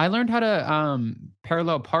 I learned how to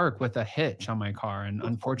parallel park with a hitch on my car, and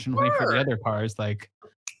unfortunately for the other cars, like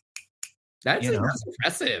That's you know.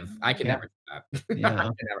 impressive. I can Yeah. never do that. Yeah. I can I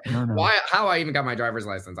never. don't know. Why? How I even got my driver's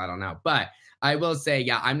license, I don't know. But I will say,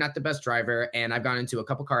 yeah, I'm not the best driver, and I've gone into a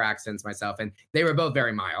couple car accidents myself, and they were both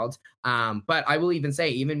very mild. But I will even say,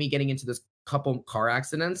 even me getting into this couple car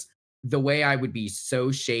accidents, the way I would be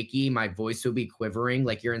so shaky, my voice would be quivering,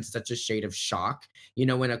 like you're in such a shade of shock,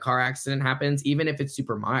 when a car accident happens, even if it's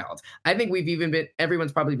super mild. I think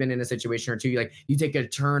everyone's probably been in a situation or two, like you take a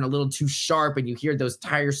turn a little too sharp and you hear those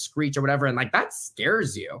tires screech or whatever, and like that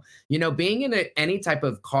scares you. Being in any type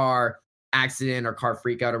of car accident or car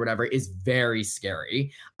freak out or whatever is very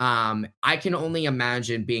scary. I can only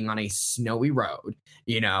imagine being on a snowy road,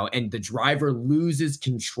 and the driver loses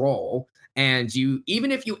control. And even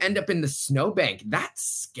if you end up in the snowbank, that's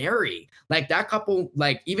scary. Like that couple,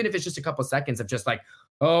 like even if it's just a couple seconds of just like,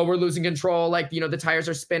 oh, we're losing control, like the tires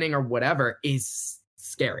are spinning or whatever, is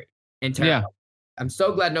scary and terrible. I'm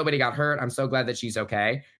so glad nobody got hurt. I'm so glad that she's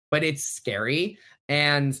okay, but it's scary.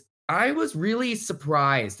 And I was really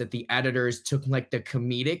surprised that the editors took like the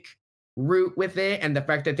comedic route with it, and the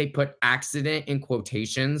fact that they put accident in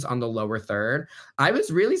quotations on the lower third. I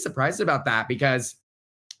was really surprised about that, because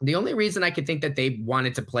the only reason I could think that they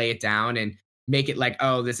wanted to play it down and make it like,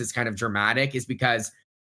 oh, this is kind of dramatic, is because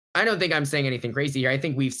I don't think I'm saying anything crazy here. I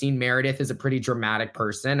think we've seen Meredith as a pretty dramatic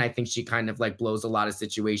person. I think she kind of like blows a lot of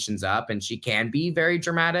situations up, and she can be very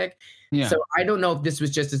dramatic. Yeah. So I don't know if this was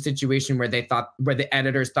just a situation where the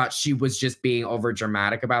editors thought she was just being over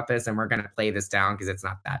dramatic about this, and we're going to play this down because it's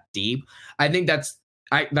not that deep. I think that's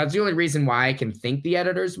the only reason why I can think the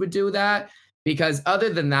editors would do that. Because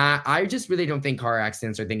other than that, I just really don't think car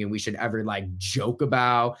accidents are thinking we should ever like joke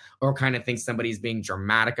about or kind of think somebody's being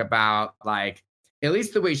dramatic about. Like, at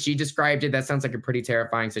least the way she described it, that sounds like a pretty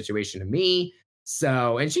terrifying situation to me.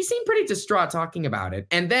 So, and she seemed pretty distraught talking about it.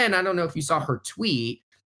 And then I don't know if you saw her tweet.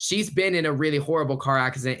 She's been in a really horrible car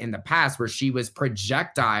accident in the past where she was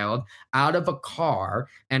projectiled out of a car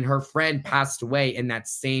and her friend passed away in that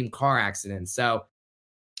same car accident. So,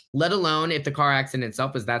 let alone if the car accident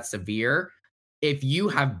itself was that severe, if you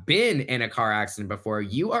have been in a car accident before,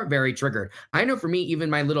 you are very triggered. I know for me, even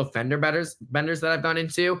my little fender benders that I've gone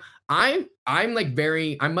into, I'm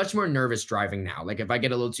much more nervous driving now. Like if I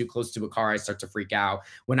get a little too close to a car, I start to freak out.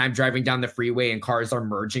 When I'm driving down the freeway and cars are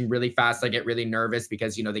merging really fast, I get really nervous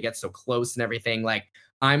because, they get so close and everything. Like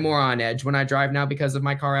I'm more on edge when I drive now because of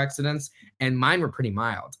my car accidents, and mine were pretty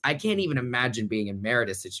mild. I can't even imagine being in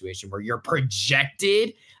Meredith's situation where you're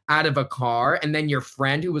projected out of a car and then your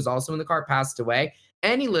friend who was also in the car passed away.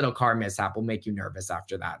 Any little car mishap will make you nervous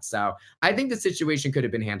after that. So I think the situation could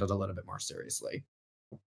have been handled a little bit more seriously.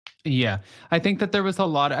 Yeah. I think that there have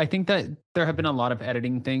been a lot of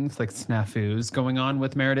editing things like snafus going on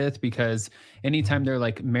with Meredith, because anytime they're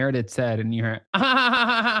like Meredith said and you hear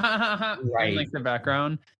Right. in like the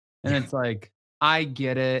background, and it's like, I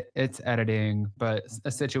get it, it's editing, but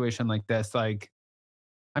a situation like this, like,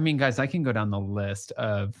 I mean, guys, I can go down the list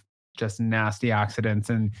of just nasty accidents.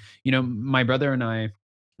 And, my brother and I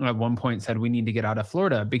at one point said we need to get out of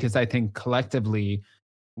Florida, because I think collectively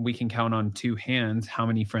we can count on 2 hands how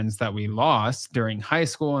many friends that we lost during high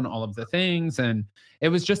school and all of the things. And it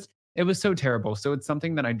was just, It was so terrible. So it's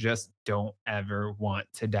something that I just don't ever want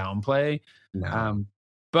to downplay. No. Um,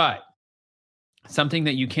 but something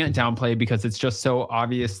that you can't downplay because it's just so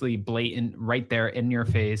obviously blatant right there in your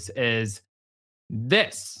face is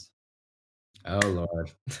this. Oh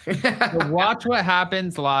Lord. The Watch What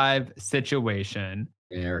Happens Live situation.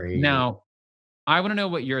 Very. Now, I want to know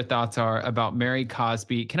what your thoughts are about Mary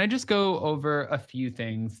Cosby. Can I just go over a few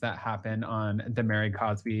things that happen on the Mary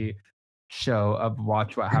Cosby show of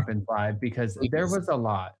Watch What Happens Live? Because there Please. was a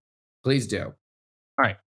lot. Please do. All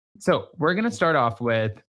right. So we're going to start off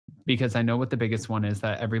with, because I know what the biggest one is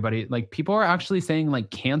that everybody, like people are actually saying like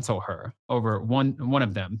cancel her over one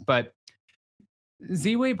of them. But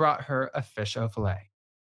Z-Way brought her a fish au filet.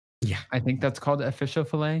 Yeah. I think that's called a fish au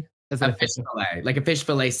filet. Is it A fish fillet, like a fish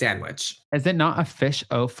fillet sandwich. Is it not a fish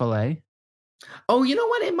au filet? Oh, you know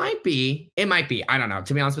what? It might be. It might be. I don't know.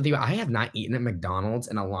 To be honest with you, I have not eaten at McDonald's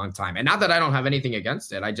in a long time. And not that I don't have anything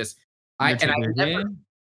against it.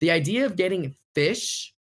 The idea of getting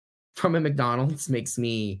fish from a McDonald's makes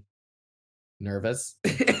me nervous.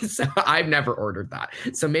 So I've never ordered that.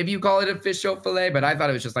 So maybe you call it a fish au filet, but I thought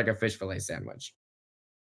it was just like a fish fillet sandwich.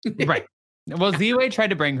 Right. Well, Z-Way tried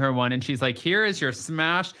to bring her one and she's like, here is your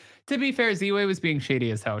smash. To be fair, Z-Way was being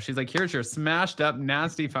shady as hell. She's like, here's your smashed up,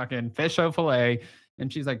 nasty fucking fish au filet.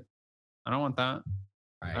 And she's like, I don't want that.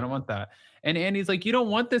 Right. I don't want that. And Andy's like, you don't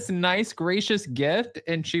want this nice, gracious gift?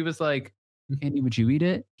 And she was like, Andy, would you eat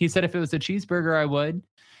it? He said, if it was a cheeseburger, I would.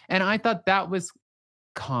 And I thought that was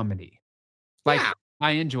comedy. Like, Yeah.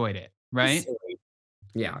 I enjoyed it, right? Silly.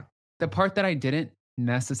 Yeah. The part that I didn't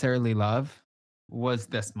necessarily love was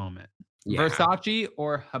this moment. Yeah. Versace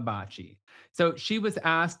or Hibachi. So she was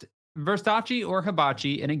asked Versace or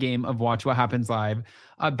Hibachi in a game of Watch What Happens Live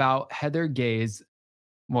about Heather Gay's,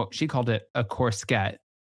 well, she called it a corset,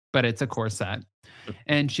 but it's a corset.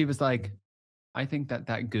 And she was like, I think that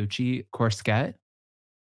Gucci corset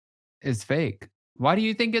is fake. Why do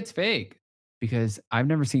you think it's fake? Because I've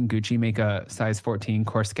never seen Gucci make a size 14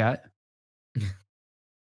 corset.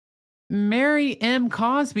 Mary M.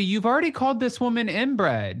 Cosby, you've already called this woman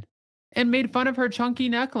inbred and made fun of her chunky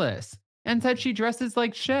necklace and said she dresses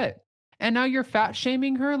like shit. And now you're fat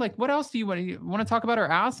shaming her? Like, what else do you want? You want to talk about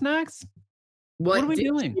her ass next? What are we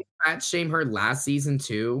doing? She fat shame her last season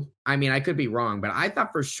too? I mean, I could be wrong, but I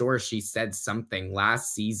thought for sure she said something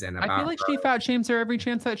last season about I feel like her. she fat shames her every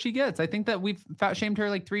chance that she gets. I think that we've fat shamed her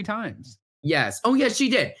like 3 times. Yes. Oh, yes, she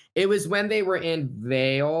did. It was when they were in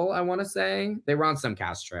Vail, I want to say. They were on some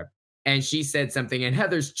cast trip. And she said something in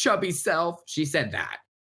Heather's chubby self. She said that.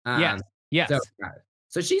 Yes. Yes.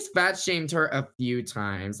 So she's fat shamed her a few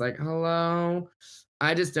times. Like, hello.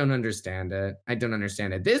 I just don't understand it. I don't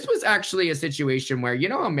understand it. This was actually a situation where, you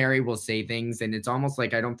know how Mary will say things and it's almost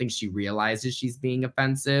like I don't think she realizes she's being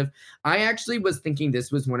offensive. I actually was thinking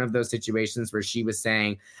this was one of those situations where she was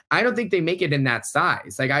saying, I don't think they make it in that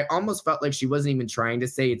size. Like, I almost felt like she wasn't even trying to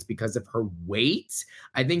say it's because of her weight.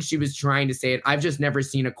 I think she was trying to say it. I've just never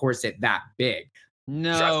seen a corset that big.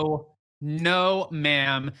 No,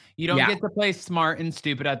 ma'am. You don't get to play smart and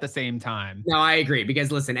stupid at the same time. No, I agree.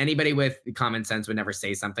 Because listen, anybody with common sense would never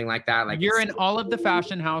say something like that. Like, you're in all of the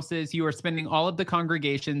fashion houses. You are spending all of the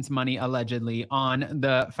congregation's money allegedly on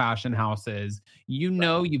the fashion houses. You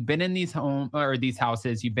know, you've been in these these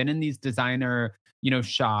houses. You've been in these designer,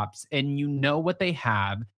 shops, and you know what they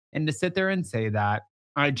have. And to sit there and say that,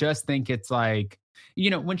 I just think it's like,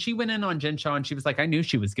 when she went in on Jen Shaw and she was like, I knew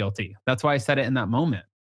she was guilty. That's why I said it in that moment.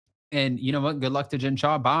 And you know what? Good luck to Jen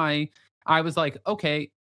Shaw. Bye. I was like, okay,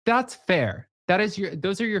 that's fair.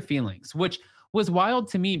 Those are your feelings, which was wild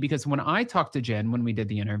to me because when I talked to Jen, when we did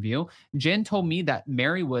the interview, Jen told me that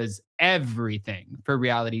Mary was everything for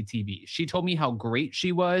reality TV. She told me how great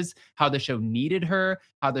she was, how the show needed her,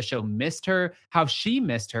 how the show missed her, how she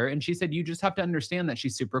missed her. And she said, you just have to understand that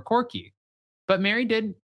she's super quirky. But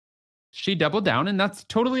Mary she doubled down, and that's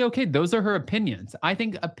totally okay. Those are her opinions. I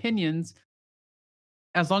think opinions,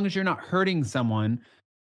 as long as you're not hurting someone,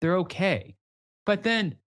 they're okay. But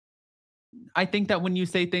then I think that when you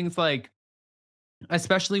say things like,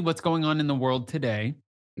 especially what's going on in the world today,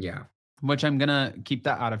 which I'm going to keep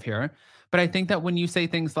that out of here. But I think that when you say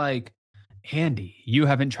things like, Andy, you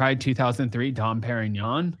haven't tried 2003 Dom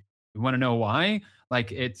Perignon. You want to know why?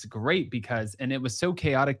 Like, it's great because, and it was so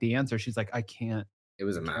chaotic, the answer. She's like, I can't. It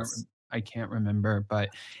was a mess. I can't remember, but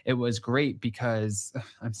it was great because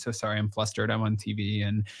I'm so sorry. I'm flustered. I'm on TV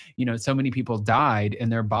and, so many people died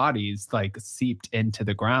and their bodies like seeped into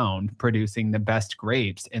the ground, producing the best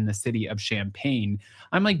grapes in the city of Champagne.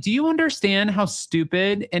 I'm like, do you understand how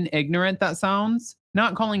stupid and ignorant that sounds?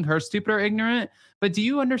 Not calling her stupid or ignorant, but do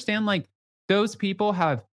you understand like those people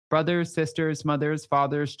have brothers, sisters, mothers,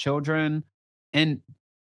 fathers, children. And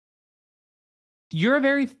you're a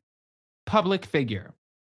very public figure.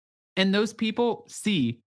 And those people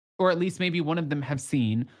see, or at least maybe one of them have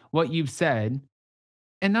seen what you've said.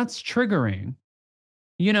 And that's triggering,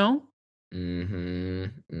 you know? Mm-hmm.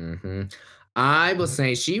 Mm-hmm. I will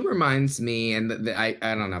say she reminds me, and I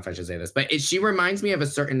don't know if I should say this, but she reminds me of a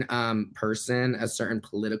certain person, a certain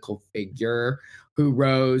political figure who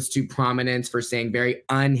rose to prominence for saying very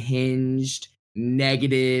unhinged,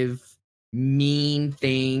 negative, mean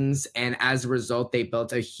things, and as a result, they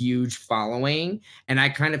built a huge following. And I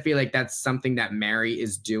kind of feel like that's something that Mary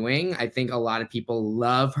is doing. I think a lot of people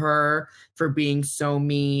love her for being so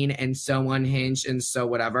mean and so unhinged and so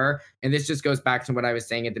whatever. And this just goes back to what I was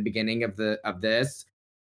saying at the beginning of this.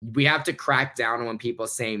 We have to crack down on when people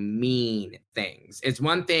say mean things. It's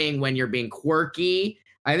one thing when you're being quirky.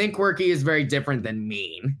 I think quirky is very different than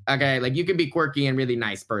mean. Okay. Like you can be quirky and really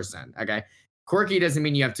nice person. Okay. Quirky doesn't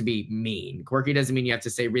mean you have to be mean. Quirky doesn't mean you have to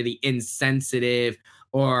say really insensitive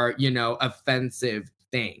or, offensive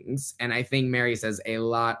things. And I think Mary says a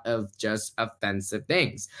lot of just offensive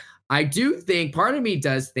things. I do think part of me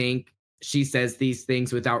does think she says these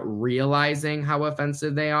things without realizing how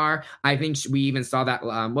offensive they are. I think we even saw that,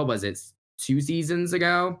 what was it, 2 seasons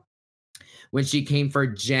ago when she came for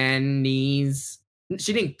Jenny's.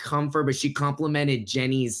 She didn't come for, but she complimented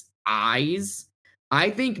Jenny's eyes. I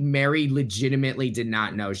think Mary legitimately did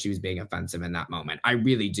not know she was being offensive in that moment. I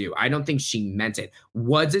really do. I don't think she meant it.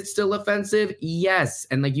 Was it still offensive? Yes.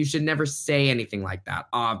 And you should never say anything like that,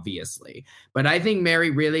 obviously. But I think Mary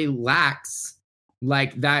really lacks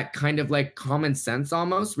that kind of common sense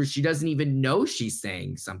almost, where she doesn't even know she's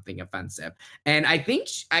saying something offensive. And I think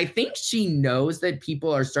she knows that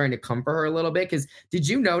people are starting to come for her a little bit, because did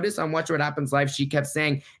you notice on Watch What Happens Live, she kept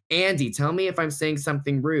saying, Andy, tell me if I'm saying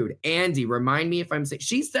something rude. Andy, remind me if I'm saying,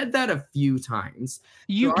 she said that a few times.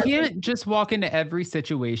 You can't just walk into every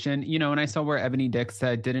situation, and I saw where Ebony Dick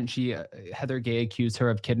said, didn't she, Heather Gay accused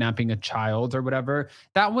her of kidnapping a child or whatever?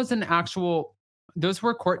 That was an actual, those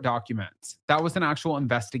were court documents. That was an actual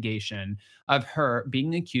investigation of her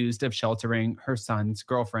being accused of sheltering her son's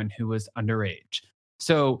girlfriend who was underage.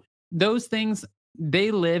 So those things,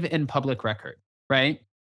 they live in public record, right?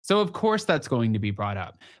 So of course that's going to be brought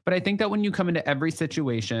up. But I think that when you come into every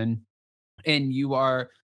situation and you are,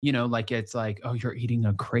 it's like, oh, you're eating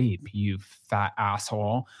a crepe, you fat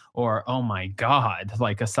asshole. Or, oh my God,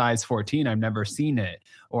 a size 14, I've never seen it.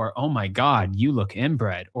 Or, oh my God, you look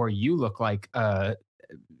inbred. Or you look like,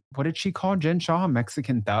 what did she call Jen Shaw?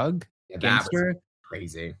 Mexican thug? Yeah, Gangster?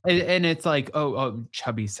 Crazy. And it's like, oh,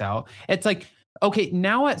 chubby Sal. It's like, okay,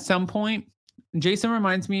 now at some point, Jason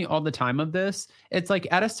reminds me all the time of this. It's like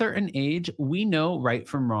at a certain age, we know right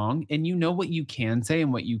from wrong, and you know what you can say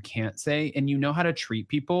and what you can't say, and you know how to treat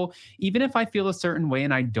people. Even if I feel a certain way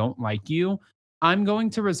and I don't like you, I'm going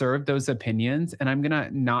to reserve those opinions, and I'm going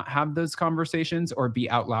to not have those conversations or be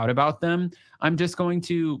out loud about them. I'm either going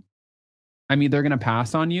to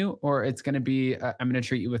pass on you, or it's going to be, I'm going to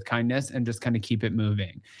treat you with kindness and just kind of keep it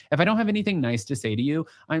moving. If I don't have anything nice to say to you,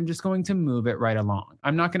 I'm just going to move it right along.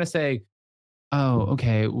 I'm not going to say, oh,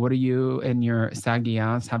 okay, what do you and your saggy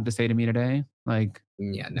ass have to say to me today?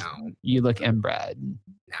 Yeah, no. You look inbred.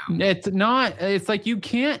 No. It's like you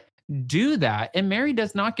can't do that. And Mary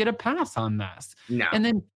does not get a pass on this. No. And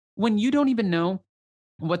then when you don't even know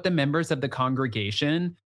what the members of the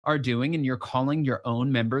congregation are doing and you're calling your own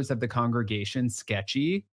members of the congregation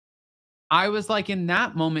sketchy, I was like, in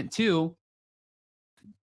that moment too,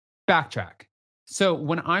 backtrack. So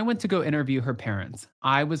when I went to go interview her parents,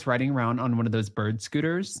 I was riding around on one of those bird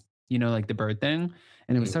scooters, the bird thing.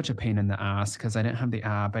 And it was such a pain in the ass because I didn't have the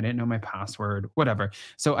app. I didn't know my password, whatever.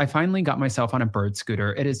 So I finally got myself on a bird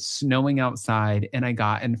scooter. It is snowing outside and I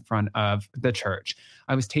got in front of the church.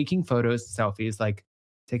 I was taking photos, selfies,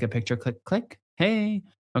 take a picture, click, click. Hey,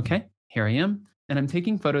 okay, here I am. And I'm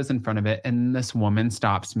taking photos in front of it. And this woman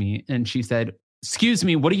stops me and she said, excuse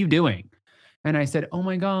me, what are you doing? And I said, oh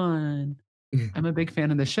my God, I'm a big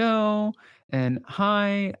fan of the show. And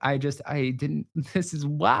hi, this is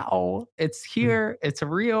wow. It's here. It's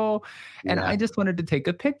real. And Yeah. I just wanted to take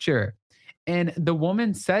a picture. And the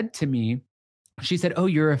woman said to me, she said, oh,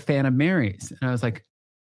 you're a fan of Mary's. And I was like,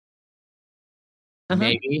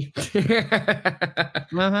 Maybe.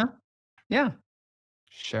 Yeah,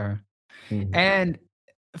 sure. Mhm. And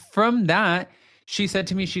from that, she said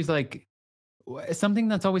to me, she's like, something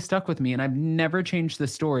that's always stuck with me, and I've never changed the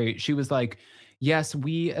story. She was like, yes,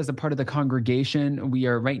 we as a part of the congregation, we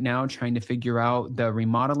are right now trying to figure out the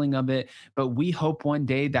remodeling of it, but we hope one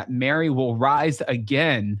day that Mary will rise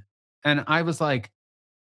again. And I was like,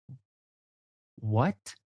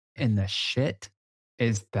 what? in the shit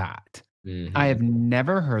is that? I Mhm. have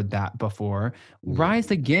never heard that before. No.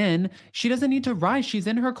 Rise again. She doesn't need to rise. She's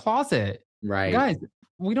in her closet. Right. Guys,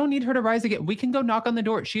 we don't need her to rise again. We can go knock on the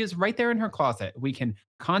door. She is right there in her closet. We can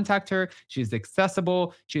contact her. She's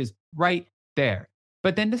accessible. She is right there.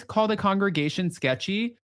 But then to call the congregation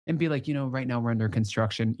sketchy and be like, right now we're under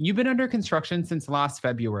construction. You've been under construction since last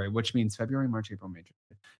February, which means February, March, April, May,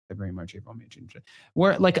 June, February, March, April, May, June, July.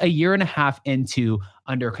 We're like a year and a half into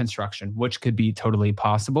under construction, which could be totally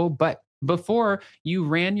possible. But before you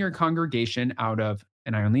ran your congregation out of,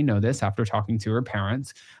 and I only know this after talking to her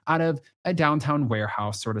parents, out of a downtown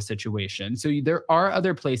warehouse sort of situation. So there are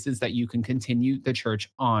other places that you can continue the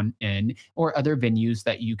church on in, or other venues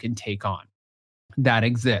that you can take on that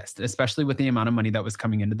exist, especially with the amount of money that was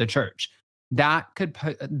coming into the church. That could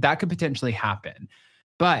potentially happen.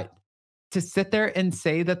 But to sit there and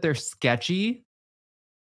say that they're sketchy,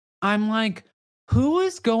 I'm like, who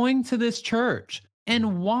is going to this church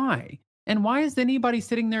and why? And why is anybody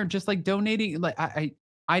sitting there just like donating? Like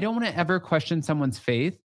I don't want to ever question someone's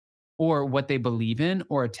faith or what they believe in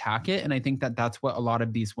or attack it. And I think that that's what a lot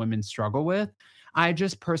of these women struggle with. I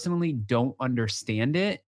just personally don't understand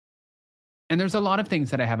it. And there's a lot of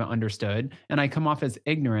things that I haven't understood, and I come off as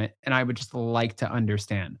ignorant, and I would just like to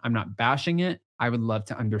understand. I'm not bashing it. I would love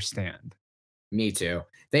to understand. Me too.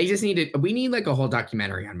 They just we need like a whole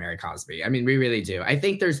documentary on Mary Cosby. I mean, we really do. I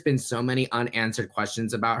think there's been so many unanswered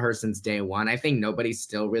questions about her since day one. I think nobody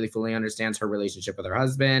still really fully understands her relationship with her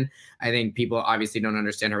husband. I think people obviously don't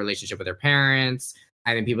understand her relationship with her parents.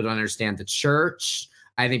 I think people don't understand the church.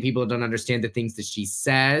 I think people don't understand the things that she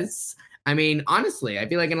says. I mean, honestly, I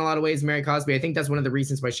feel like in a lot of ways, Mary Cosby, I think that's one of the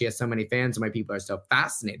reasons why she has so many fans and why people are so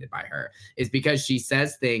fascinated by her, is because she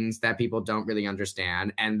says things that people don't really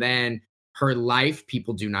understand. And then her life,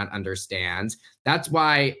 people do not understand. That's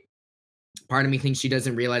why part of me thinks she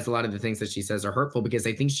doesn't realize a lot of the things that she says are hurtful, because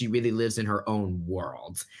I think she really lives in her own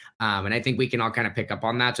world. And I think we can all kind of pick up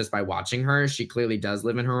on that just by watching her. She clearly does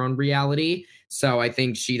live in her own reality. So I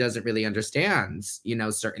think she doesn't really understand,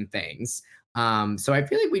 certain things. So I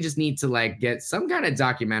feel like we just need to like get some kind of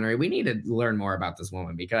documentary. We need to learn more about this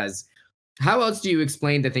woman, because how else do you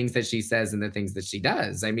explain the things that she says and the things that she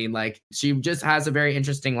does? I mean, like, she just has a very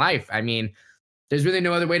interesting life. I mean, there's really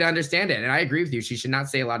no other way to understand it. And I agree with you. She should not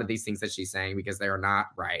say a lot of these things that she's saying, because they are not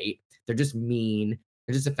right. They're just mean.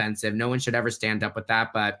 They're just offensive. No one should ever stand up with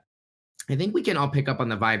that. But I think we can all pick up on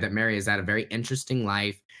the vibe that Mary has had a very interesting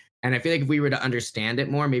life. And I feel like if we were to understand it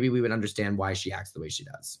more, maybe we would understand why she acts the way she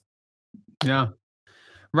does. Yeah.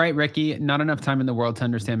 Right, Ricky. Not enough time in the world to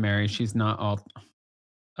understand Mary. She's not all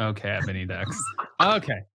okay, Ebony Dex.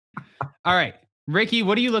 Okay. All right. Ricky,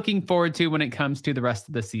 what are you looking forward to when it comes to the rest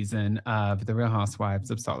of the season of The Real Housewives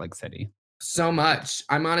of Salt Lake City? So much.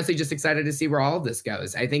 I'm honestly just excited to see where all of this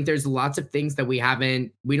goes. I think there's lots of things that we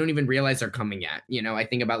don't even realize are coming yet. I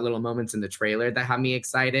think about little moments in the trailer that have me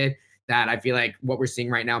excited, that I feel like what we're seeing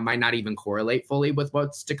right now might not even correlate fully with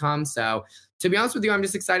what's to come. So to be honest with you, I'm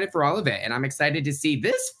just excited for all of it. And I'm excited to see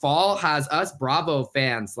this fall has us Bravo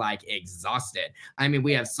fans like exhausted. I mean,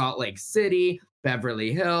 we have Salt Lake City,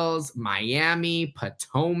 Beverly Hills, Miami,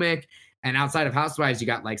 Potomac. And outside of Housewives, you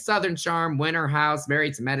got like Southern Charm, Winter House,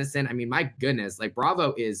 Married to Medicine. I mean, my goodness, like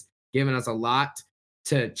Bravo is giving us a lot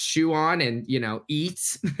to chew on and,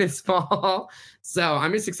 eat this fall. So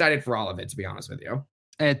I'm just excited for all of it, to be honest with you.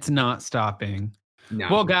 It's not stopping. No.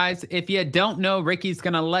 Well, guys, if you don't know, Ricky's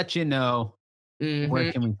going to let you know. Where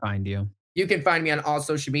Mhm. can we find you? You can find me on all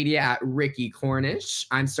social media at Ricky Cornish.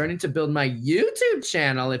 I'm starting to build my YouTube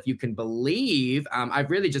channel, if you can believe. I've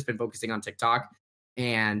really just been focusing on TikTok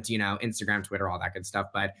and, Instagram, Twitter, all that good stuff.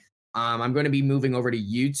 But I'm going to be moving over to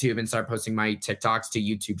YouTube and start posting my TikToks to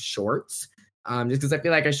YouTube Shorts, just because I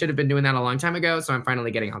feel like I should have been doing that a long time ago. So I'm finally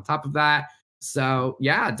getting on top of that. So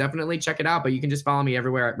yeah, definitely check it out. But you can just follow me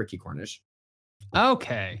everywhere at Ricky Cornish.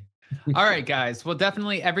 Okay. All right, guys. Well,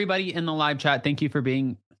 definitely everybody in the live chat, thank you for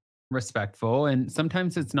being respectful. And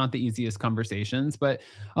sometimes it's not the easiest conversations, but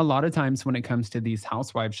a lot of times when it comes to these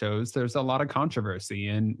housewife shows, there's a lot of controversy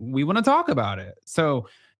and we want to talk about it. So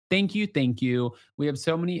thank you. Thank you. We have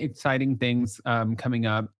so many exciting things coming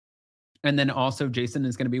up. And then also Jason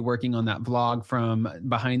is going to be working on that vlog from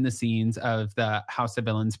behind the scenes of the House of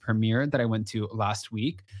Villains premiere that I went to last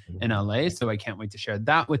week in LA. So I can't wait to share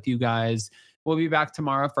that with you guys. We'll be back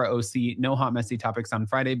tomorrow for OC No Hot Messy Topics on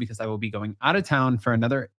Friday, because I will be going out of town for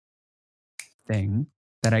another thing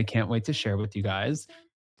that I can't wait to share with you guys.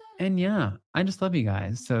 And yeah, I just love you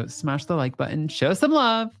guys. So smash the like button, show some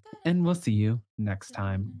love, and we'll see you next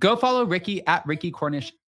time. Go follow Ricky at Ricky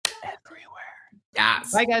Cornish everywhere.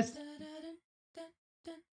 Yes. Bye, guys.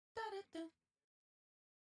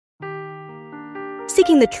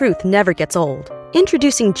 Seeking the truth never gets old.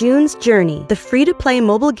 Introducing June's Journey, the free-to-play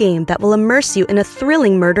mobile game that will immerse you in a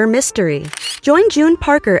thrilling murder mystery. Join June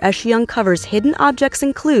Parker as she uncovers hidden objects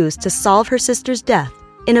and clues to solve her sister's death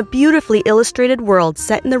in a beautifully illustrated world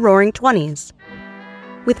set in the Roaring '20s.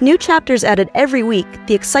 With new chapters added every week,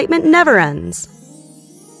 the excitement never ends.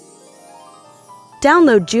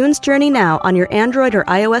 Download June's Journey now on your Android or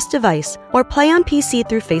iOS device, or play on PC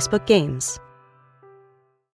through Facebook Games.